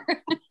 Chair.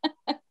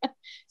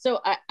 So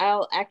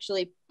I'll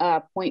actually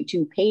point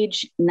to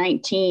page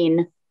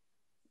 19,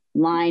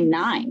 line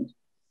 9,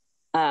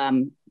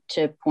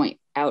 to point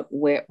out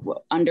where,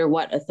 under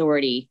what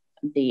authority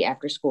the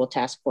after-school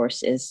task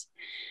force is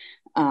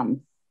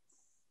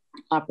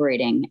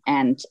operating.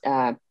 And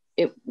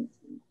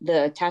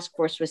the task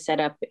force was set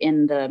up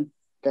in the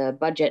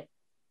budget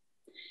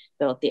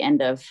bill at the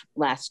end of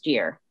last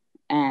year.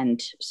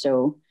 And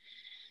so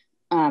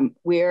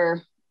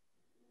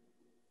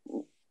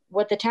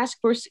what the task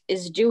force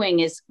is doing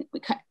is,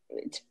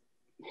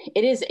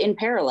 it is in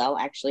parallel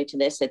actually to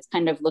this. It's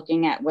kind of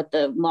looking at what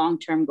the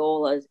long-term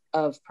goal is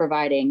of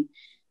providing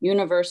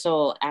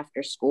universal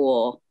after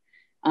school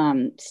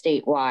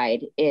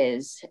statewide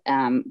is,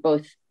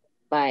 both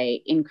by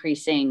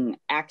increasing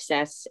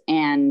access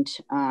and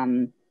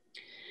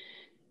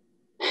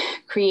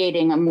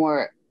creating a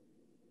more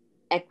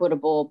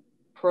equitable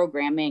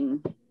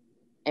programming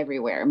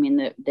everywhere. I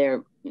mean,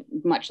 they're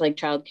much like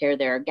childcare,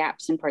 there are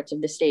gaps in parts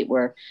of the state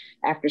where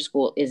after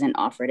school isn't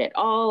offered at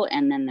all.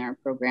 And then there are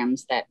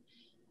programs that,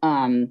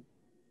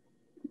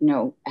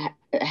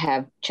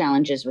 have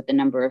challenges with the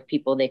number of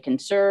people they can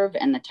serve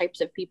and the types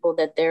of people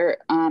that they're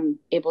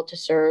able to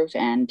serve.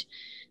 And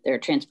there are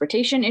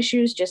transportation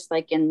issues, just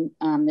like in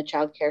the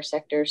childcare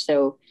sector.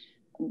 So,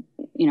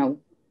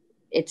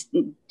 it's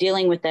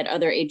dealing with that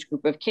other age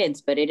group of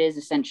kids, but it is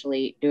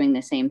essentially doing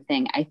the same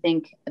thing. I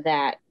think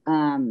that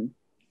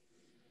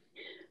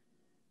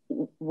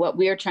what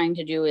we are trying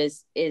to do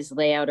is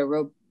lay out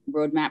a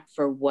roadmap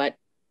for what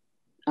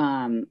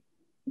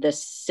the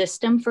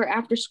system for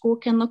after school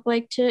can look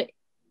like to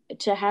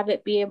have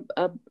it be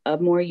a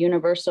more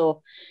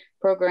universal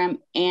program,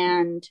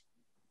 and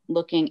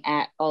looking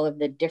at all of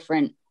the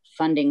different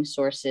funding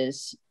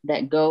sources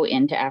that go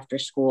into after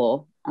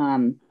school,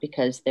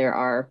 because there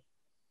are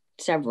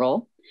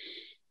several,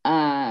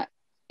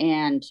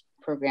 and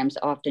programs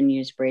often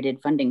use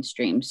braided funding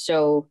streams.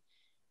 So,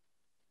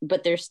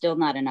 but there's still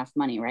not enough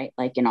money, right?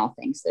 Like in all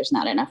things, there's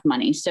not enough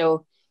money.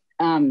 So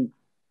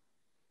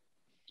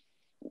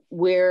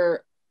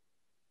we're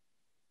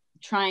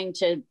trying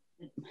to,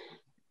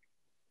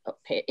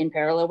 in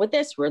parallel with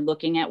this, we're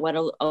looking at what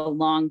a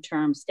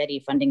long-term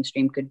steady funding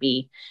stream could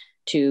be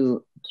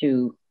to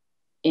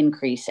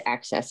increase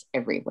access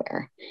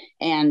everywhere.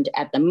 And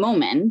at the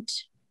moment,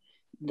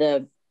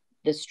 the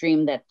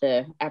stream that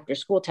the after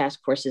school task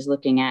force is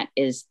looking at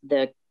is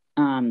the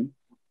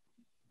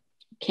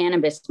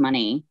cannabis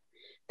money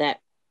that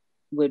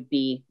would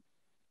be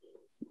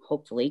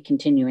hopefully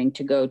continuing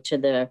to go to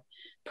the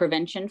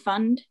prevention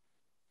fund,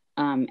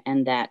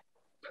 and that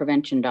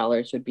prevention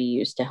dollars would be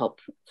used to help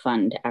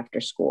fund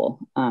after school.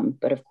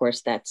 But of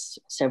course, that's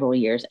several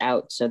years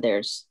out. So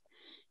there's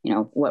you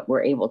know, what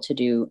we're able to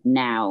do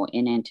now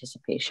in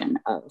anticipation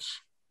of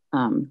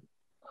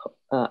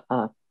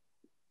a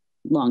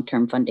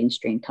long-term funding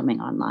stream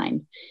coming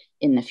online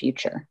in the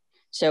future.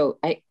 So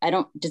I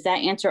don't, does that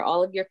answer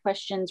all of your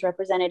questions,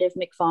 Representative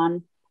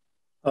McFawn?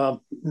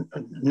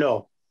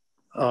 No.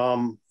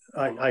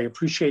 I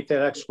appreciate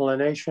that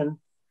explanation.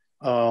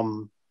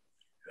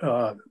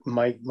 My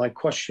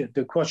question,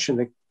 the question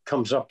that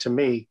comes up to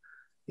me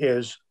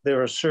is,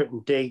 there are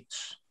certain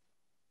dates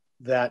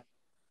that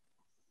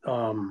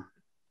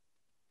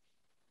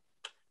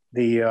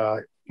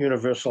the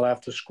Universal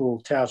After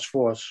School Task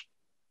Force,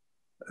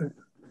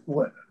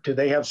 do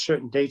they have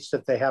certain dates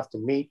that they have to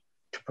meet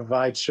to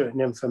provide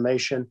certain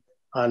information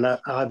on?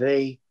 Are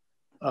they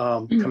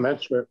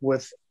commensurate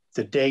with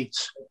the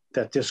dates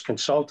that this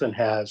consultant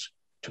has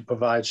to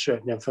provide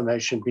certain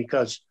information?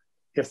 Because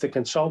if the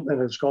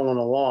consultant is going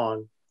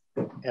along,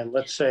 and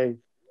let's say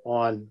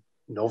on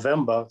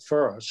November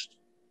 1st,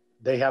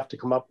 they have to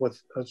come up with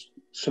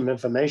some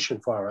information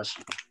for us,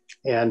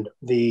 and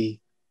the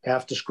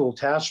After School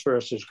Task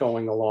Force is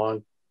going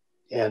along,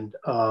 and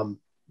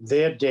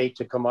their date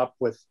to come up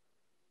with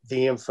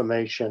the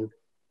information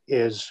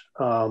is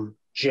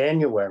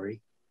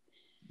January,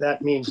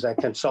 that means that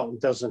consultant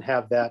doesn't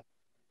have that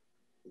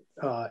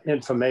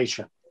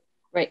information.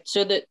 Right.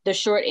 So the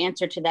short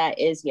answer to that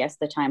is yes,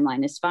 the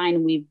timeline is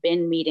fine. We've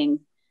been meeting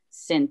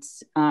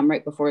since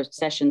right before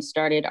session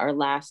started. Our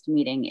last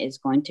meeting is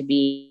going to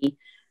be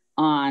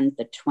on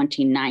the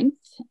 29th,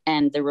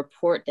 and the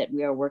report that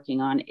we are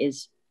working on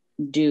is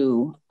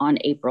due on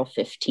April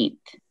 15th.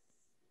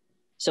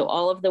 So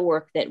all of the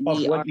work that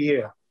we Of what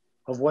year?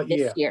 Of what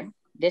year?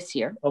 This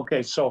year.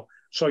 Okay, so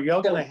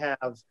you're going to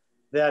have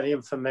that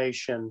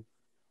information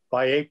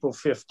by April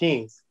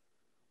 15th,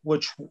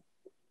 which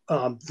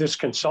this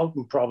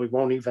consultant probably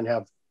won't even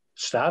have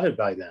started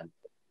by then.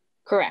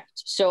 Correct.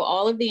 So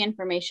all of the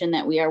information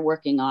that we are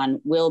working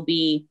on will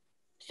be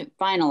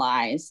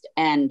finalized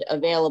and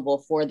available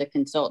for the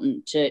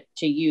consultant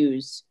to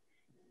use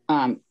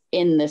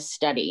in this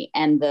study.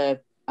 And the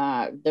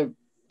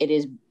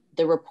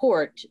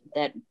report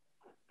that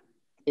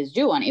is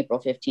due on April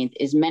 15th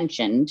is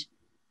mentioned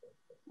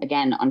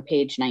again on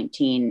page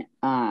 19,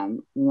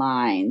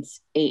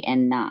 lines 8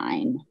 and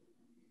 9.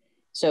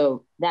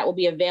 So that will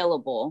be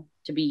available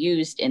to be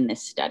used in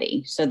this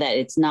study, so that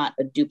it's not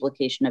a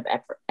duplication of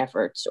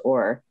efforts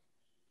or.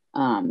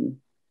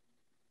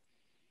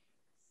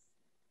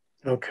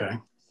 Okay.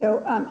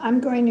 So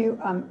I'm going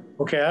to.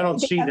 Okay, I don't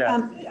see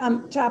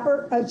that.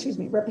 Topper, excuse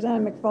me,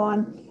 Representative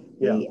McFawn,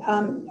 the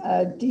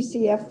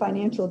DCF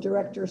Financial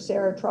Director,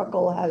 Sarah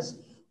Truckle, has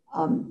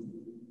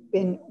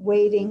been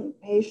waiting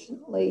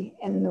patiently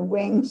in the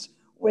wings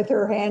with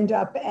her hand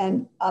up.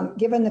 And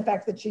given the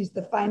fact that she's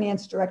the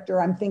finance director,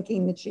 I'm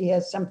thinking that she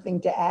has something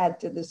to add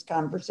to this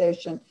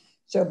conversation.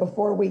 So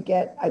before we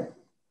get,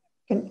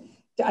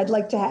 I'd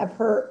like to have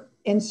her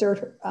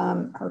insert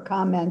her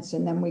comments,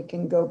 and then we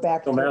can go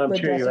back to Madam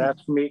Chair,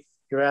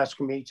 you're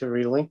asking me to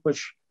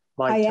relinquish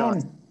my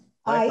time.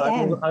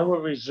 I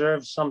will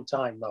reserve some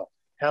time though,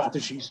 after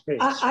she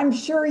speaks. I'm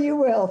sure you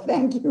will.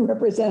 Thank you,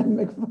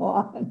 Representative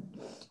McFawn.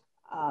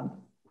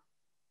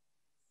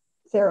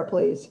 Sarah,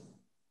 please.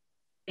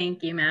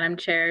 Thank you, Madam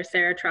Chair.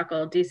 Sarah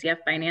Truckle, DCF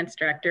Finance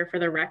Director, for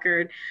the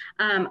record.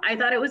 I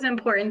thought it was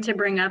important to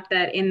bring up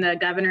that in the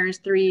governor's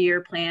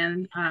 3-year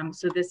plan,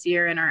 so this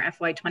year in our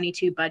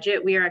FY22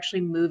 budget, we are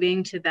actually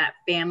moving to that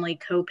family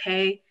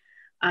copay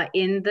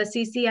in the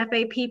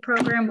CCFAP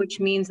program,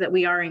 which means that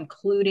we are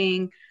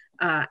including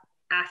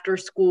after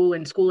school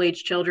and school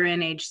age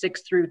children age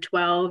 6 through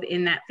 12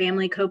 in that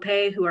family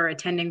copay who are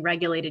attending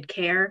regulated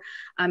care.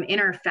 In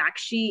our fact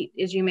sheet,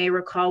 as you may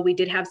recall, we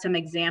did have some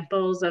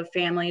examples of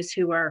families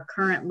who are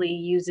currently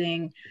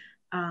using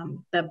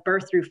the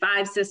birth through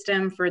 5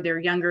 system for their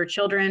younger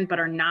children, but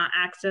are not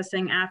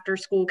accessing after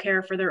school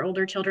care for their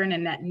older children.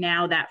 And that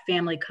now that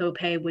family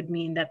copay would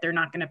mean that they're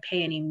not going to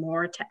pay any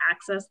more to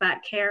access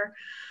that care.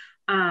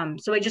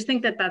 So I just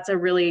think that that's a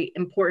really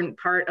important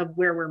part of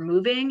where we're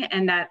moving,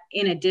 and that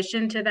in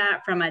addition to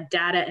that, from a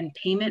data and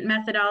payment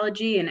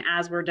methodology, and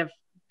as we're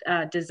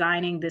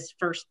designing this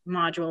first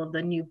module of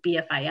the new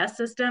BFIS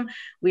system,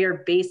 we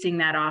are basing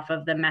that off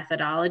of the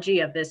methodology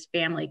of this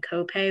family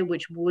copay,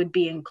 which would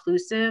be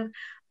inclusive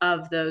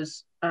of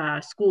those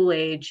school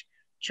age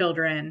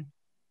children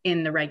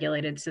in the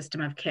regulated system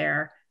of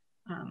care.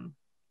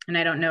 And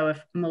I don't know if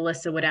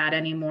Melissa would add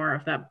any more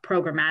of the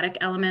programmatic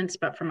elements,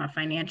 but from a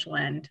financial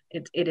end,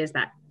 it is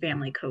that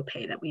family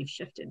copay that we've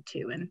shifted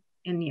to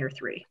in year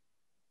 3.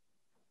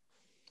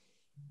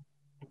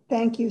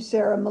 Thank you,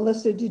 Sarah.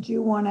 Melissa, did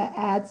you want to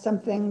add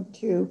something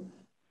to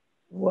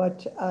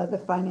what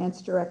the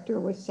finance director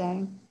was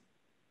saying?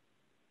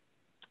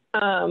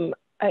 I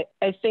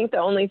think the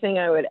only thing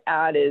I would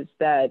add is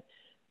that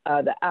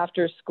the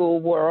after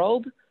school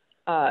world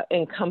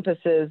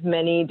encompasses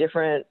many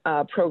different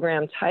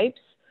program types.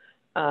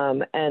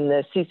 And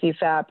the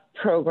CCFAP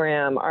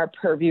program, our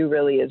purview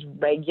really is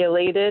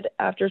regulated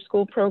after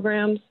school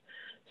programs.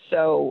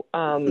 So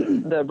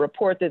the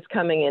report that's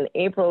coming in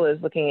April is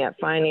looking at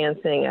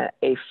financing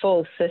a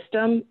full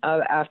system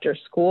of after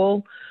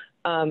school.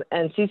 And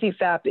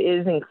CCFAP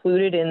is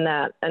included in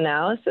that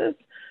analysis.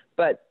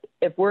 But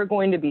if we're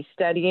going to be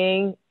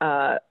studying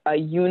a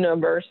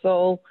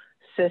universal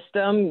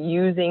system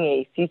using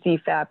a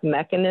CCFAP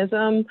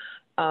mechanism,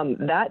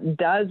 that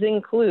does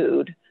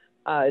include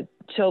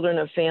children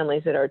of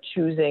families that are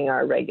choosing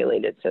our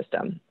regulated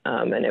system.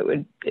 And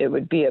it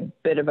would be a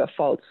bit of a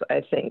false,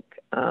 I think,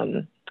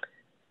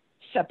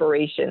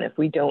 separation if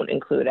we don't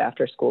include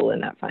after school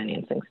in that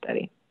financing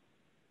study.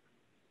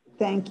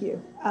 Thank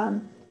you.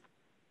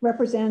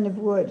 Representative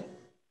Wood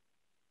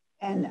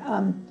and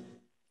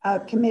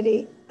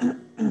committee,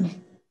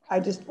 I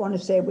just want to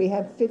say we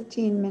have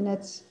 15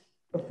 minutes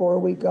before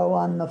we go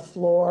on the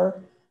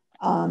floor.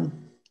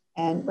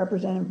 And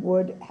Representative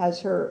Wood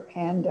has her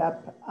hand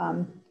up,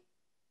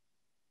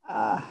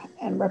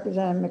 and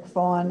Representative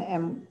McFawn,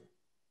 and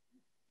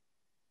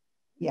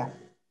yeah.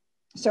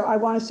 So I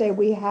want to say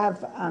we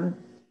have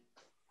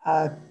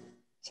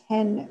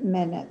 10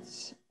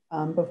 minutes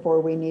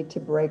before we need to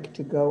break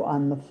to go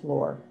on the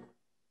floor.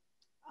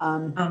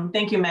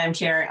 Thank you, Madam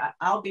Chair.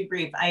 I'll be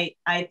brief. I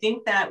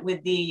think that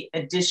with the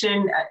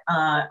addition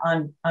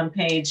on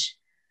page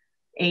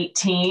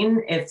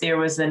 18, if there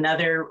was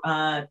another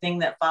thing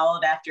that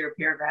followed after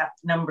paragraph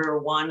number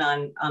 1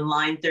 on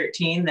line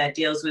 13 that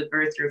deals with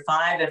birth through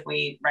 5, if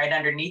we right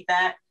underneath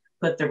that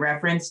put the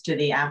reference to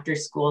the after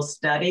school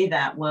study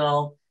that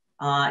will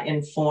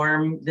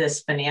inform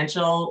this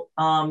financial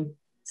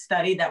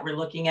study that we're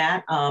looking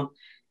at.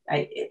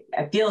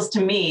 It feels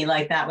to me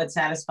like that would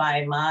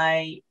satisfy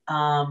my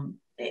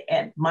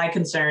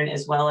concern,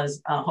 as well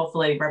as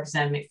hopefully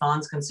Representative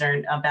McFawn's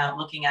concern about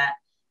looking at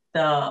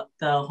the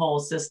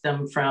whole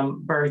system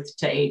from birth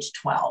to age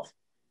 12.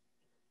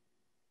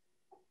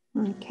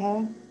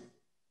 Okay.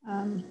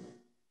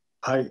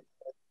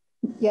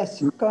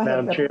 Yes, go ahead.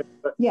 Madam Chair,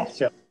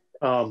 yes. Yeah,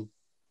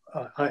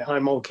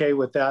 I'm okay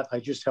with that. I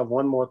just have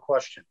one more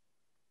question.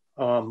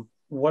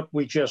 What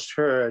we just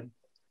heard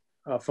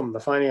from the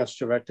finance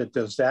director,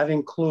 does that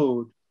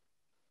include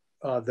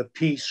the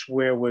piece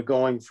where we're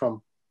going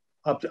from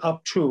up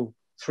to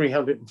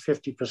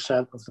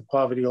 350% of the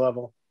poverty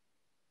level?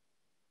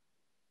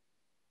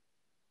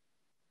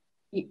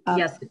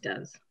 Yes, it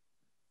does.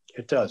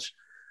 It does.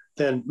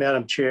 Then,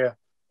 Madam Chair,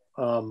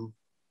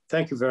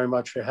 thank you very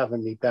much for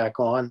having me back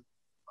on.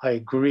 I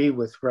agree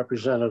with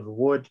Representative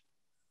Wood,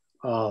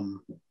 and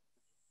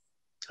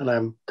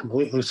I'm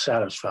completely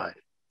satisfied.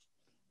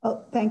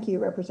 Well, thank you,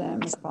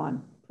 Representative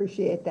McFawn.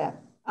 Appreciate that.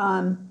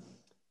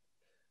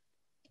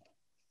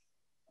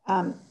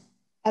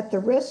 At the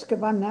risk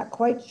of I'm not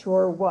quite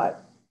sure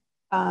what,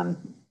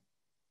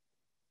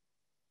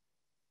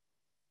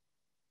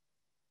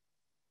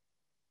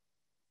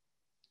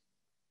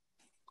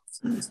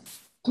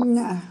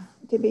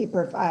 to be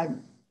perfect,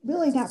 I'm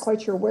really not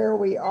quite sure where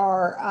we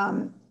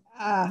are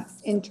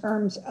in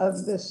terms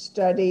of the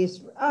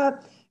studies.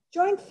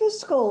 Joint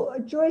fiscal,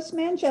 Joyce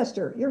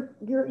Manchester,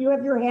 you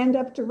have your hand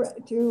up to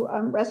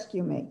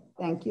rescue me.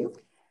 Thank you.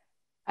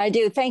 I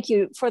do. Thank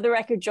you. For the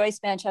record, Joyce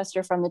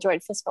Manchester from the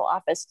Joint Fiscal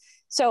Office.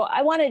 So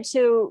I wanted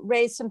to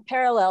raise some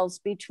parallels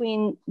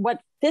between what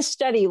this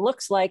study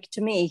looks like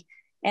to me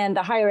and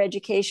the higher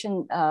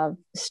education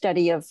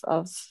study of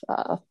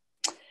the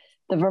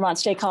Vermont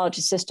State College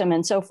system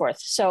and so forth.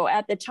 So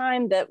at the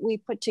time that we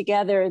put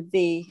together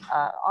the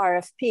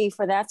RFP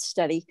for that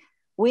study,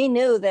 we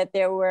knew that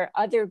there were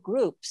other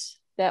groups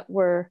that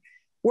were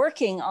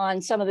working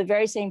on some of the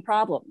very same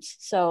problems.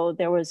 So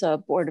there was a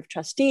Board of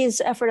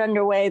Trustees effort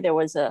underway. There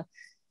was a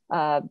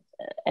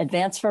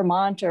Advance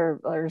Vermont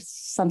or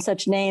some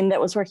such name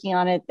that was working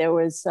on it. There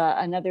was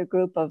another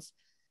group of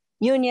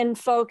union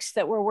folks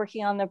that were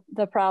working on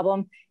the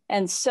problem.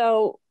 And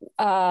so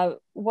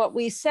what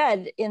we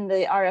said in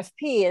the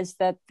RFP is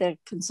that the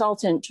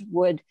consultant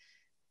would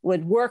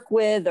work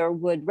with or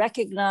would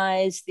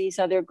recognize these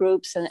other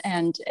groups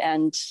and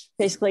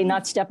basically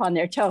not step on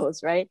their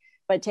toes, right?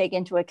 But take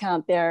into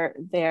account their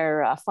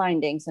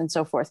findings and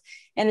so forth.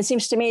 And it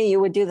seems to me you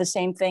would do the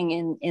same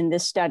thing in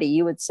this study.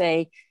 You would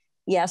say,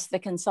 yes, the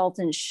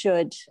consultant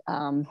should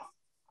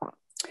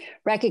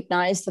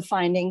recognize the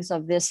findings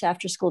of this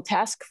after-school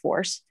task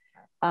force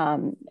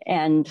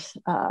and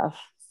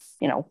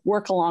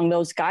work along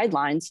those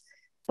guidelines.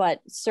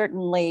 But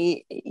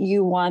certainly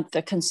you want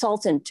the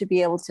consultant to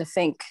be able to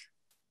think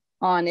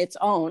on its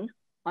own,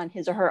 on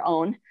his or her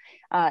own,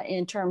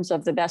 in terms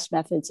of the best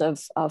methods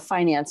of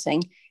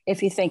financing.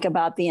 If you think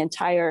about the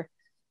entire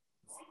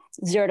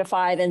 0 to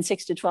 5 and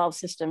 6 to 12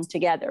 system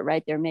together,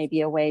 right? There may be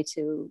a way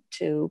to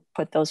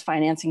put those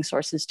financing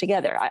sources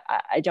together.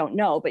 I don't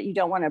know, but you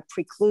don't want to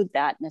preclude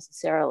that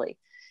necessarily.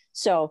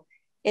 So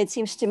it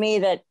seems to me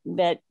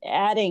that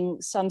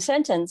adding some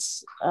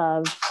sentence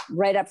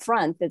right up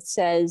front that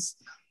says,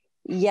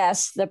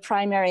 yes, the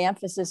primary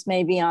emphasis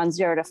may be on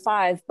 0 to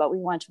 5, but we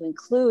want to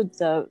include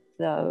the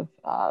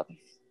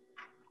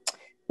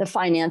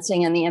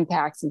financing and the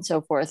impacts and so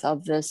forth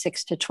of the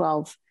 6 to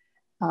 12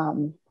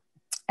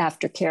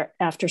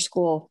 after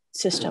school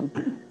system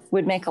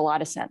would make a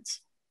lot of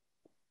sense.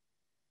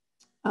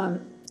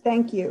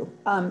 Thank you.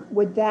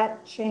 Would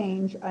that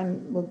change? I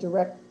will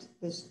direct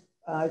this,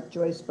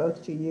 Joyce,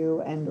 both to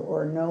you and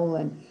or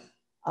Nolan.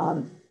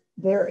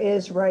 There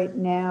is right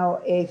now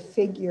a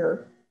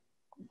figure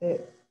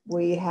that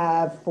we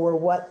have for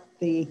what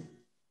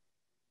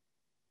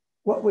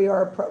we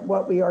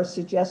are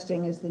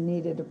suggesting is the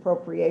needed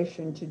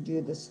appropriation to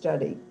do the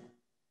study.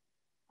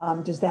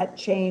 Does that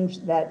change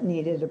that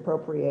needed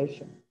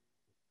appropriation?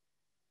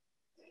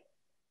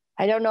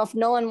 I don't know if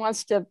Nolan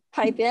wants to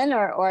pipe in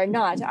or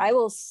not. I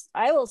will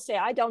say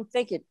I don't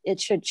think it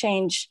should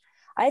change.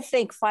 I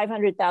think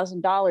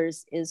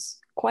 $500,000 is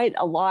quite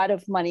a lot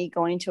of money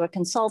going to a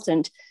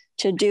consultant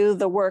to do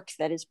the work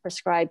that is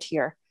prescribed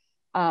here.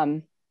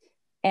 And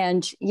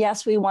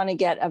yes, we want to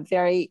get a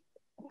very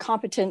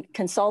competent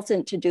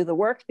consultant to do the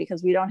work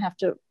because we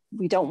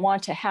don't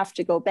want to have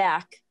to go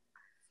back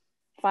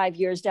 5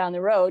 years down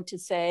the road to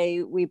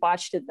say we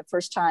botched it the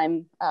first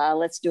time,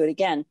 let's do it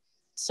again.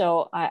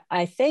 So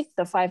I think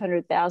the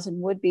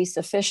 500,000 would be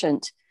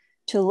sufficient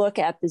to look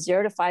at the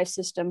 0 to 5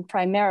 system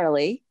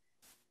primarily.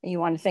 You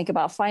want to think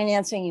about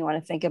financing, you want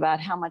to think about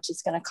how much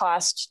it's going to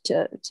cost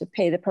to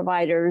pay the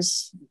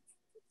providers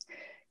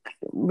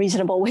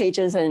reasonable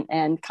wages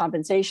and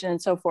compensation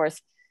and so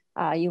forth.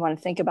 You want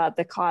to think about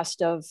the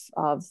cost of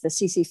the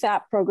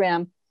CCFAP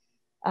program.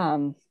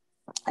 And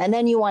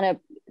then you want to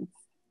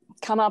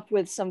come up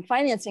with some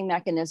financing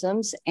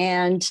mechanisms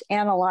and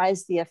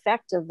analyze the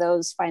effect of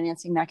those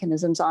financing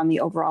mechanisms on the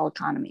overall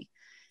economy.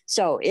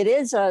 So it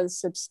is a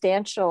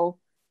substantial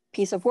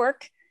piece of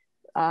work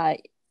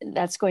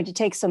that's going to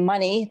take some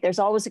money. There's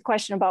always a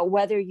question about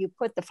whether you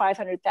put the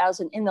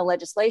 500,000 in the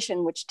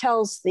legislation, which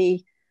tells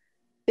the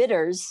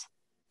bidders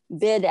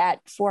bid at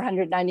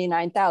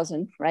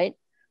 499,000, right?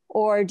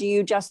 Or do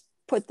you just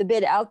put the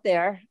bid out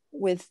there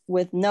with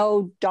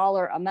no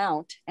dollar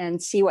amount and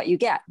see what you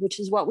get, which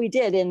is what we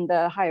did in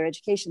the higher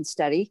education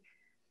study.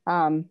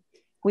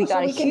 We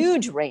got a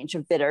huge range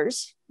of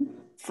bidders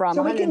from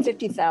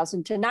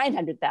 150,000 to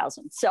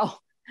 900,000. So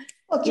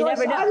well, you Joyce,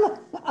 never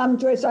know.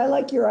 Joyce, I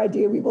like your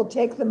idea. We will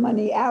take the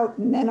money out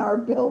and then our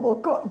bill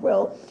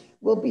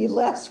will be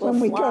less when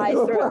we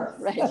go to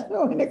right.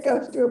 when it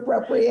goes to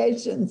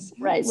appropriations.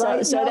 Right.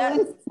 Right, so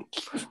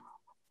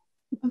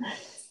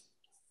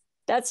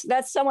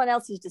that's someone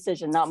else's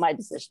decision, not my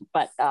decision,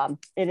 but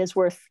it is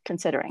worth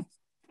considering.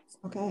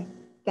 Okay,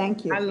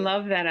 thank you. I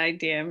love that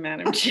idea,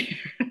 Madam Chair.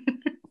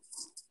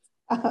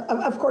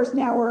 Of course,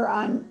 now we're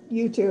on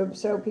YouTube,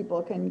 so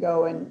people can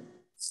go and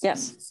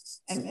yes,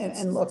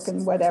 and look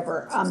and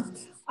whatever.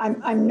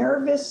 I'm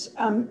nervous,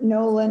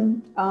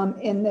 Nolan,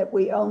 in that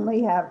we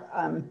only have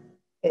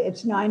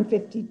it's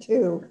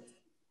 9:52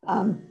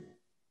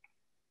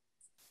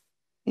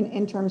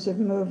 in terms of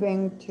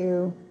moving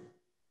to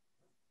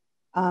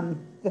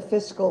the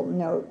fiscal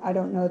note. I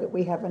don't know that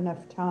we have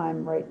enough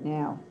time right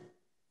now.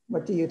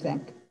 What do you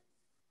think?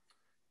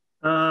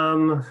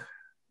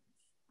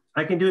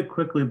 I can do it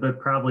quickly,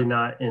 but probably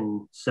not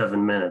in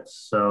 7 minutes.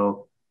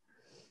 So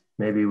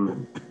maybe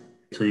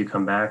until you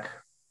come back.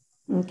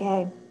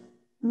 Okay.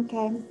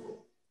 Okay.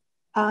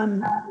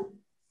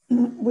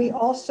 We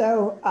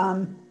also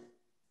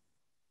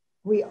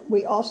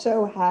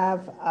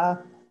have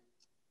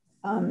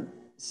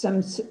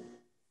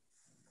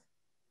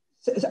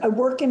a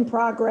work in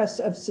progress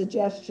of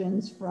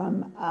suggestions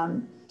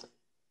from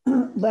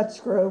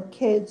Let's Grow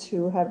Kids,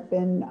 who have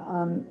been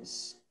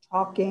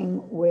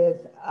talking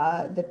with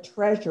the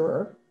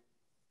treasurer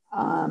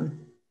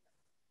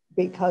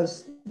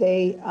because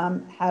they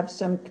have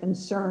some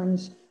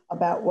concerns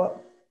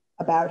about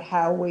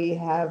how we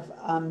have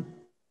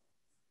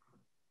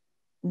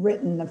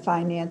written the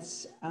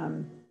finance,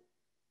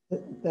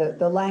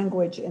 the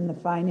language in the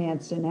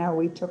finance, and how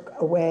we took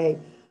away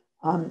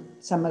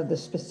some of the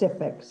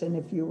specifics. And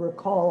if you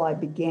recall, I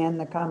began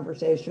the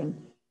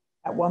conversation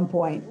at one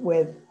point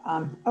with,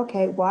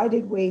 okay, why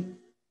did we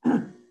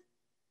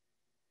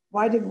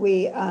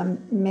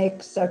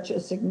make such a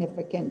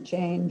significant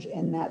change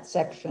in that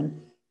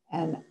section?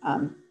 And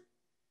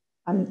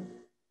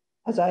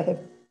as I have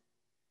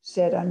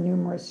said on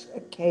numerous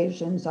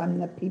occasions, I'm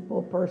the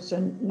people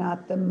person,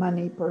 not the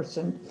money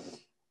person.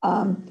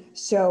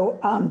 So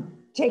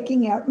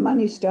taking out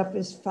money stuff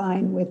is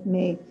fine with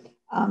me,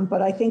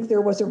 but I think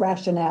there was a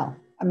rationale.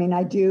 I mean,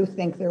 I do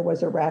think there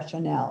was a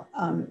rationale.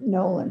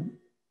 Nolan.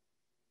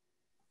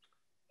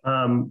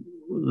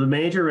 The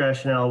major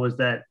rationale was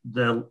that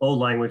the old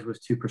language was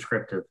too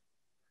prescriptive.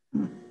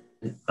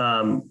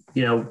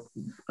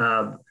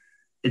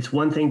 It's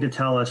one thing to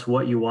tell us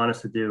what you want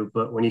us to do,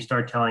 but when you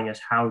start telling us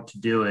how to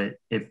do it,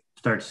 it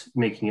starts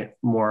making it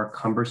more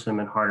cumbersome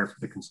and harder for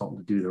the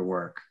consultant to do their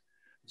work.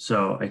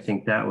 So I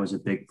think that was a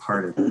big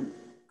part of it.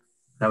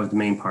 That was the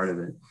main part of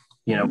it.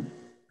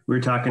 We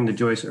were talking to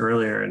Joyce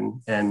earlier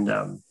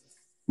and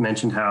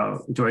mentioned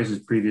how Joyce's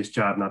previous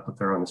job, not put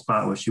her on the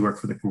spot, was she worked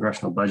for the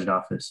Congressional Budget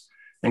Office,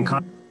 and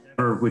Congress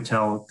never would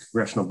tell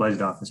Congressional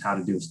Budget Office how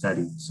to do a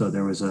study. So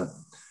there was a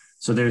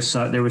So there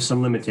was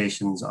some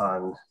limitations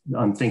on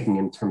thinking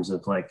in terms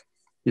of like,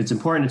 it's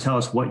important to tell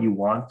us what you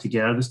want to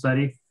get out of the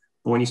study.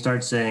 But when you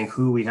start saying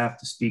who we have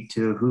to speak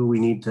to, who we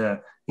need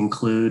to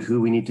include,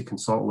 who we need to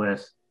consult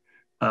with,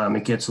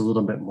 it gets a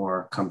little bit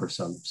more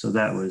cumbersome. So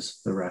that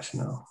was the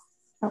rationale.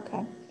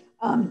 Okay.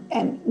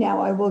 And now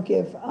I will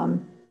give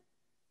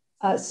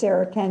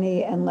Sarah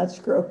Kenny and Let's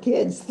Grow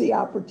Kids the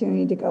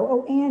opportunity to go,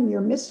 oh, Anne, you're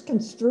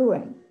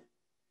misconstruing.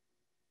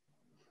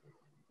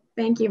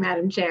 Thank you,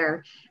 Madam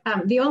Chair.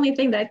 The only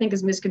thing that I think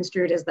is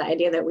misconstrued is the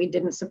idea that we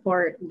didn't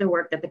support the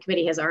work that the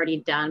committee has already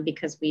done,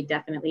 because we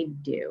definitely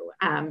do.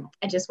 I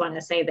just want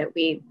to say that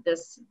we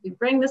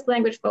bring this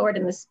language forward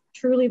in this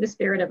truly the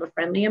spirit of a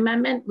friendly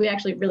amendment. We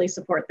actually really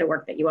support the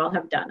work that you all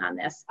have done on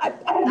this.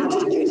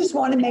 You just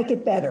want to make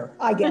it better.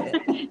 I get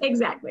it.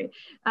 Exactly.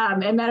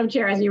 And Madam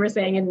Chair, as you were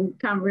saying,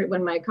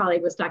 when my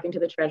colleague was talking to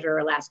the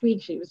treasurer last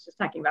week, she was just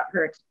talking about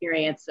her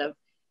experience of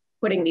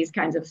putting these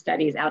kinds of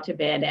studies out to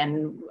bid,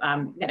 and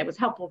that it was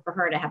helpful for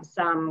her to have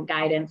some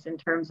guidance in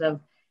terms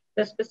of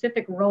the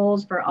specific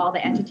roles for all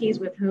the entities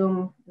with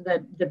whom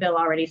the bill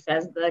already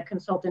says the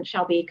consultant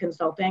shall be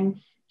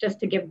consulting, just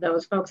to give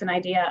those folks an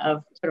idea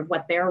of sort of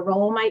what their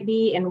role might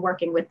be in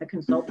working with the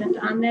consultant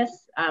on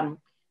this.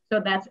 So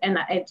that's, and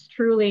it's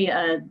truly,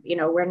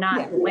 we're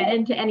not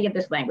wedded to any of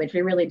this language.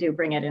 We really do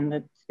bring it in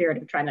the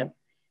spirit of trying to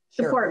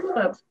support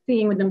folks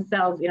seeing with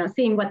themselves,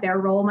 seeing what their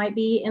role might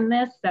be in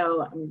this.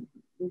 So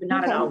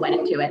not at all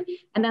wedded to it.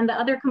 And then the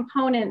other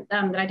component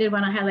that I did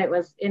want to highlight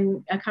was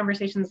in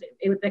conversations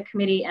with the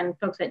committee and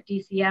folks at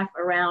DCF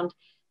around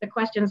the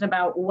questions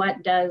about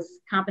what does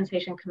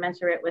compensation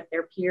commensurate with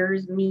their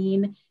peers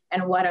mean,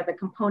 and what are the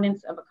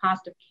components of a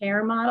cost of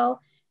care model.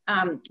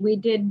 We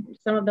did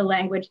some of the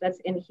language that's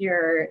in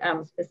here,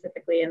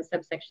 specifically in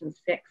subsection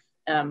 6,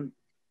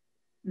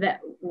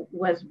 that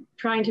was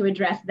trying to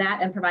address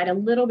that and provide a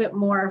little bit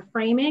more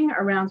framing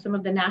around some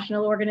of the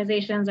national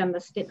organizations and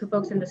the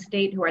folks in the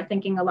state who are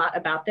thinking a lot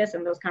about this,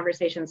 and those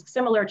conversations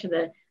similar to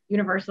the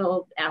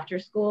Universal After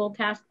School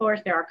Task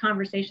Force. There are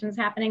conversations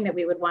happening that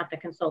we would want the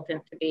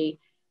consultant to be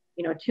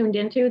tuned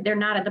into. They're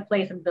not at the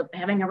place of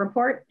having a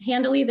report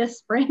handily this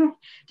spring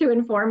to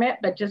inform it,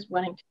 but just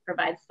wanting to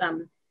provide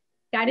some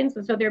guidance.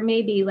 And so there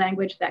may be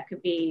language that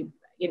could be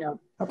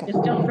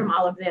distilled from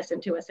all of this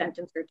into a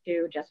sentence or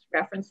two, just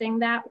referencing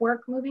that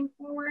work moving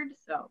forward.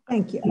 So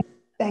thank you.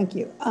 Thank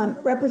you.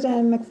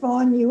 Representative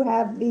McFawn, you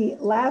have the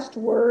last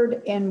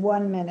word in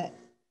 1 minute.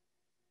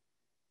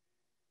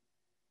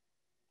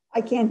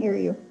 I can't hear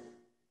you.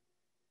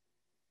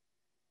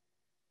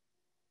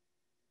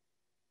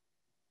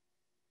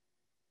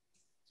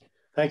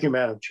 Thank you,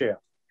 Madam Chair.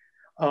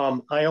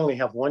 I only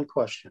have one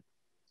question.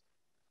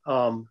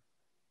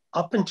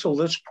 Up until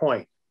this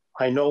point,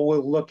 I know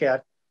we'll look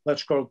at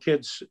Let's Grow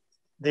Kids,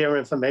 their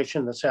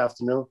information this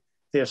afternoon,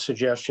 their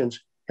suggestions,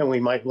 and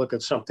we might look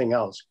at something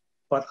else.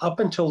 But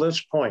up until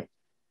this point,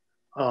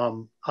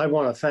 I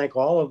want to thank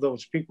all of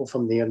those people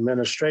from the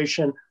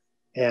administration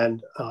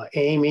and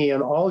Amy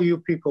and all you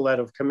people that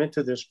have come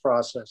into this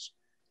process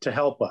to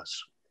help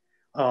us.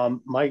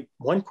 My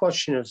one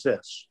question is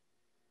this.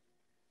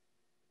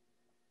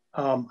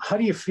 How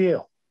do you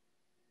feel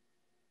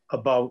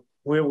about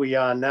where we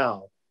are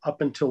now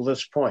up until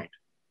this point?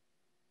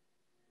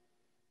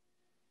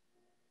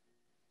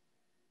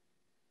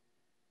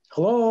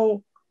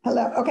 Hello.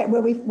 Hello. Okay.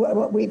 Well,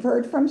 we've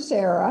heard from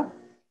Sarah.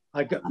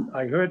 I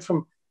heard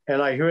from,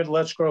 and I heard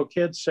Let's Grow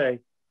Kids say,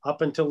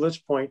 up until this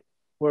point,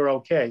 we're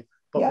okay.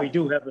 But we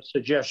do have a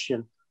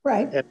suggestion.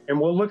 Right. And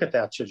we'll look at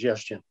that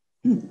suggestion.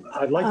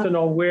 I'd like to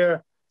know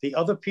where the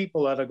other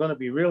people that are going to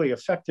be really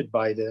affected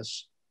by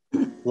this,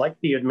 like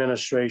the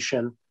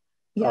administration,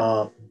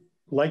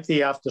 like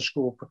the after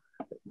school.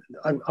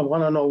 I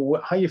want to know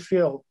how you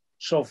feel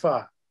so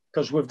far,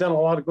 because we've done a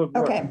lot of good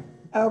work.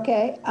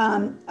 Okay.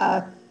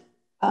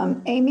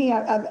 Amy,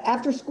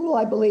 after school,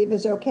 I believe,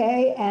 is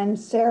okay. And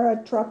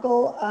Sarah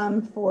Truckle,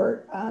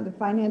 for the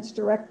finance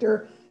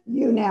director,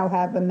 you now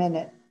have a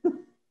minute.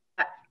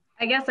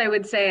 I guess I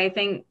would say, I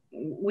think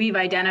we've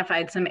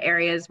identified some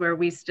areas where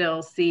we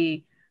still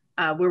see,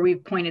 where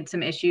we've pointed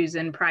some issues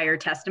in prior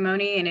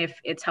testimony. And if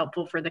it's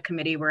helpful for the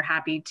committee, we're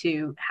happy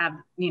to have,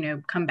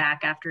 come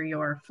back after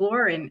your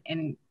floor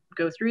and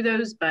go through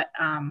those. But,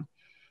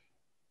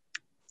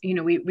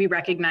 we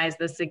recognize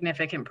the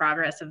significant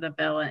progress of the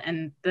bill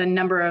and the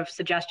number of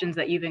suggestions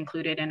that you've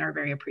included, and are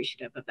very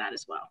appreciative of that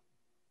as well.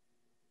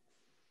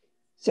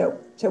 So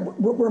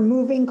we're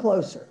moving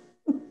closer.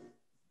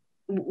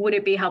 Would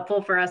it be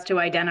helpful for us to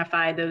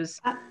identify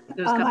those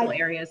couple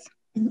areas?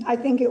 I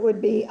think it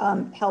would be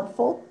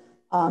helpful,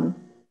 and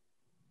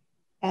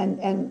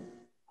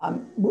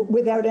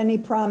without any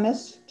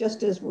promise,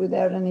 just as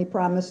without any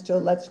promise to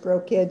Let's Grow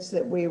Kids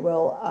that we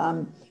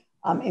will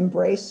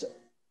embrace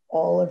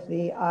all of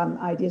the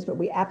ideas, but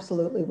we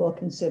absolutely will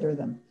consider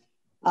them.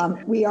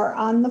 We are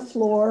on the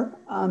floor,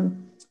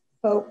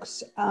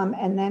 folks,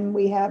 and then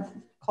we have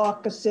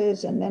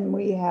caucuses, and then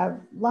we have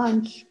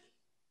lunch.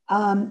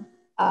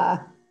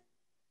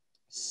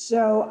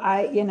 So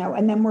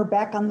and then we're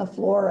back on the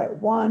floor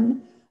at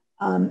 1.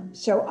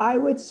 So I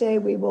would say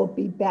we will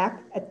be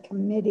back at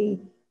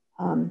committee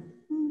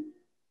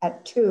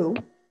at 2,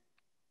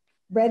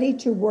 ready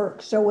to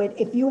work. So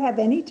if you have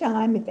any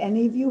time, if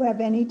any of you have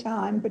any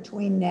time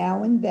between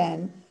now and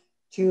then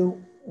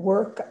to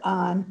work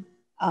on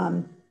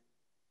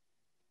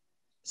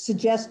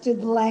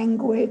suggested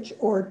language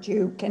or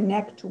to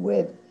connect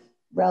with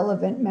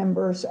relevant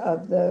members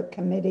of the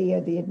committee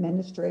or the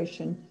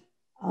administration,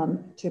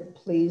 to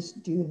please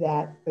do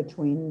that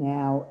between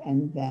now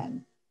and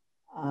then.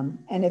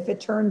 And if it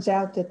turns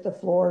out that the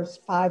floor is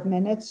 5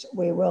 minutes,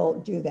 we will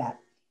do that.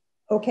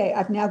 Okay,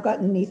 I've now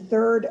gotten the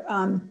third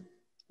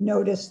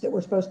notice that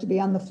we're supposed to be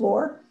on the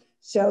floor.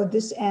 So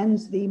this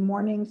ends the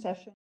morning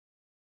session.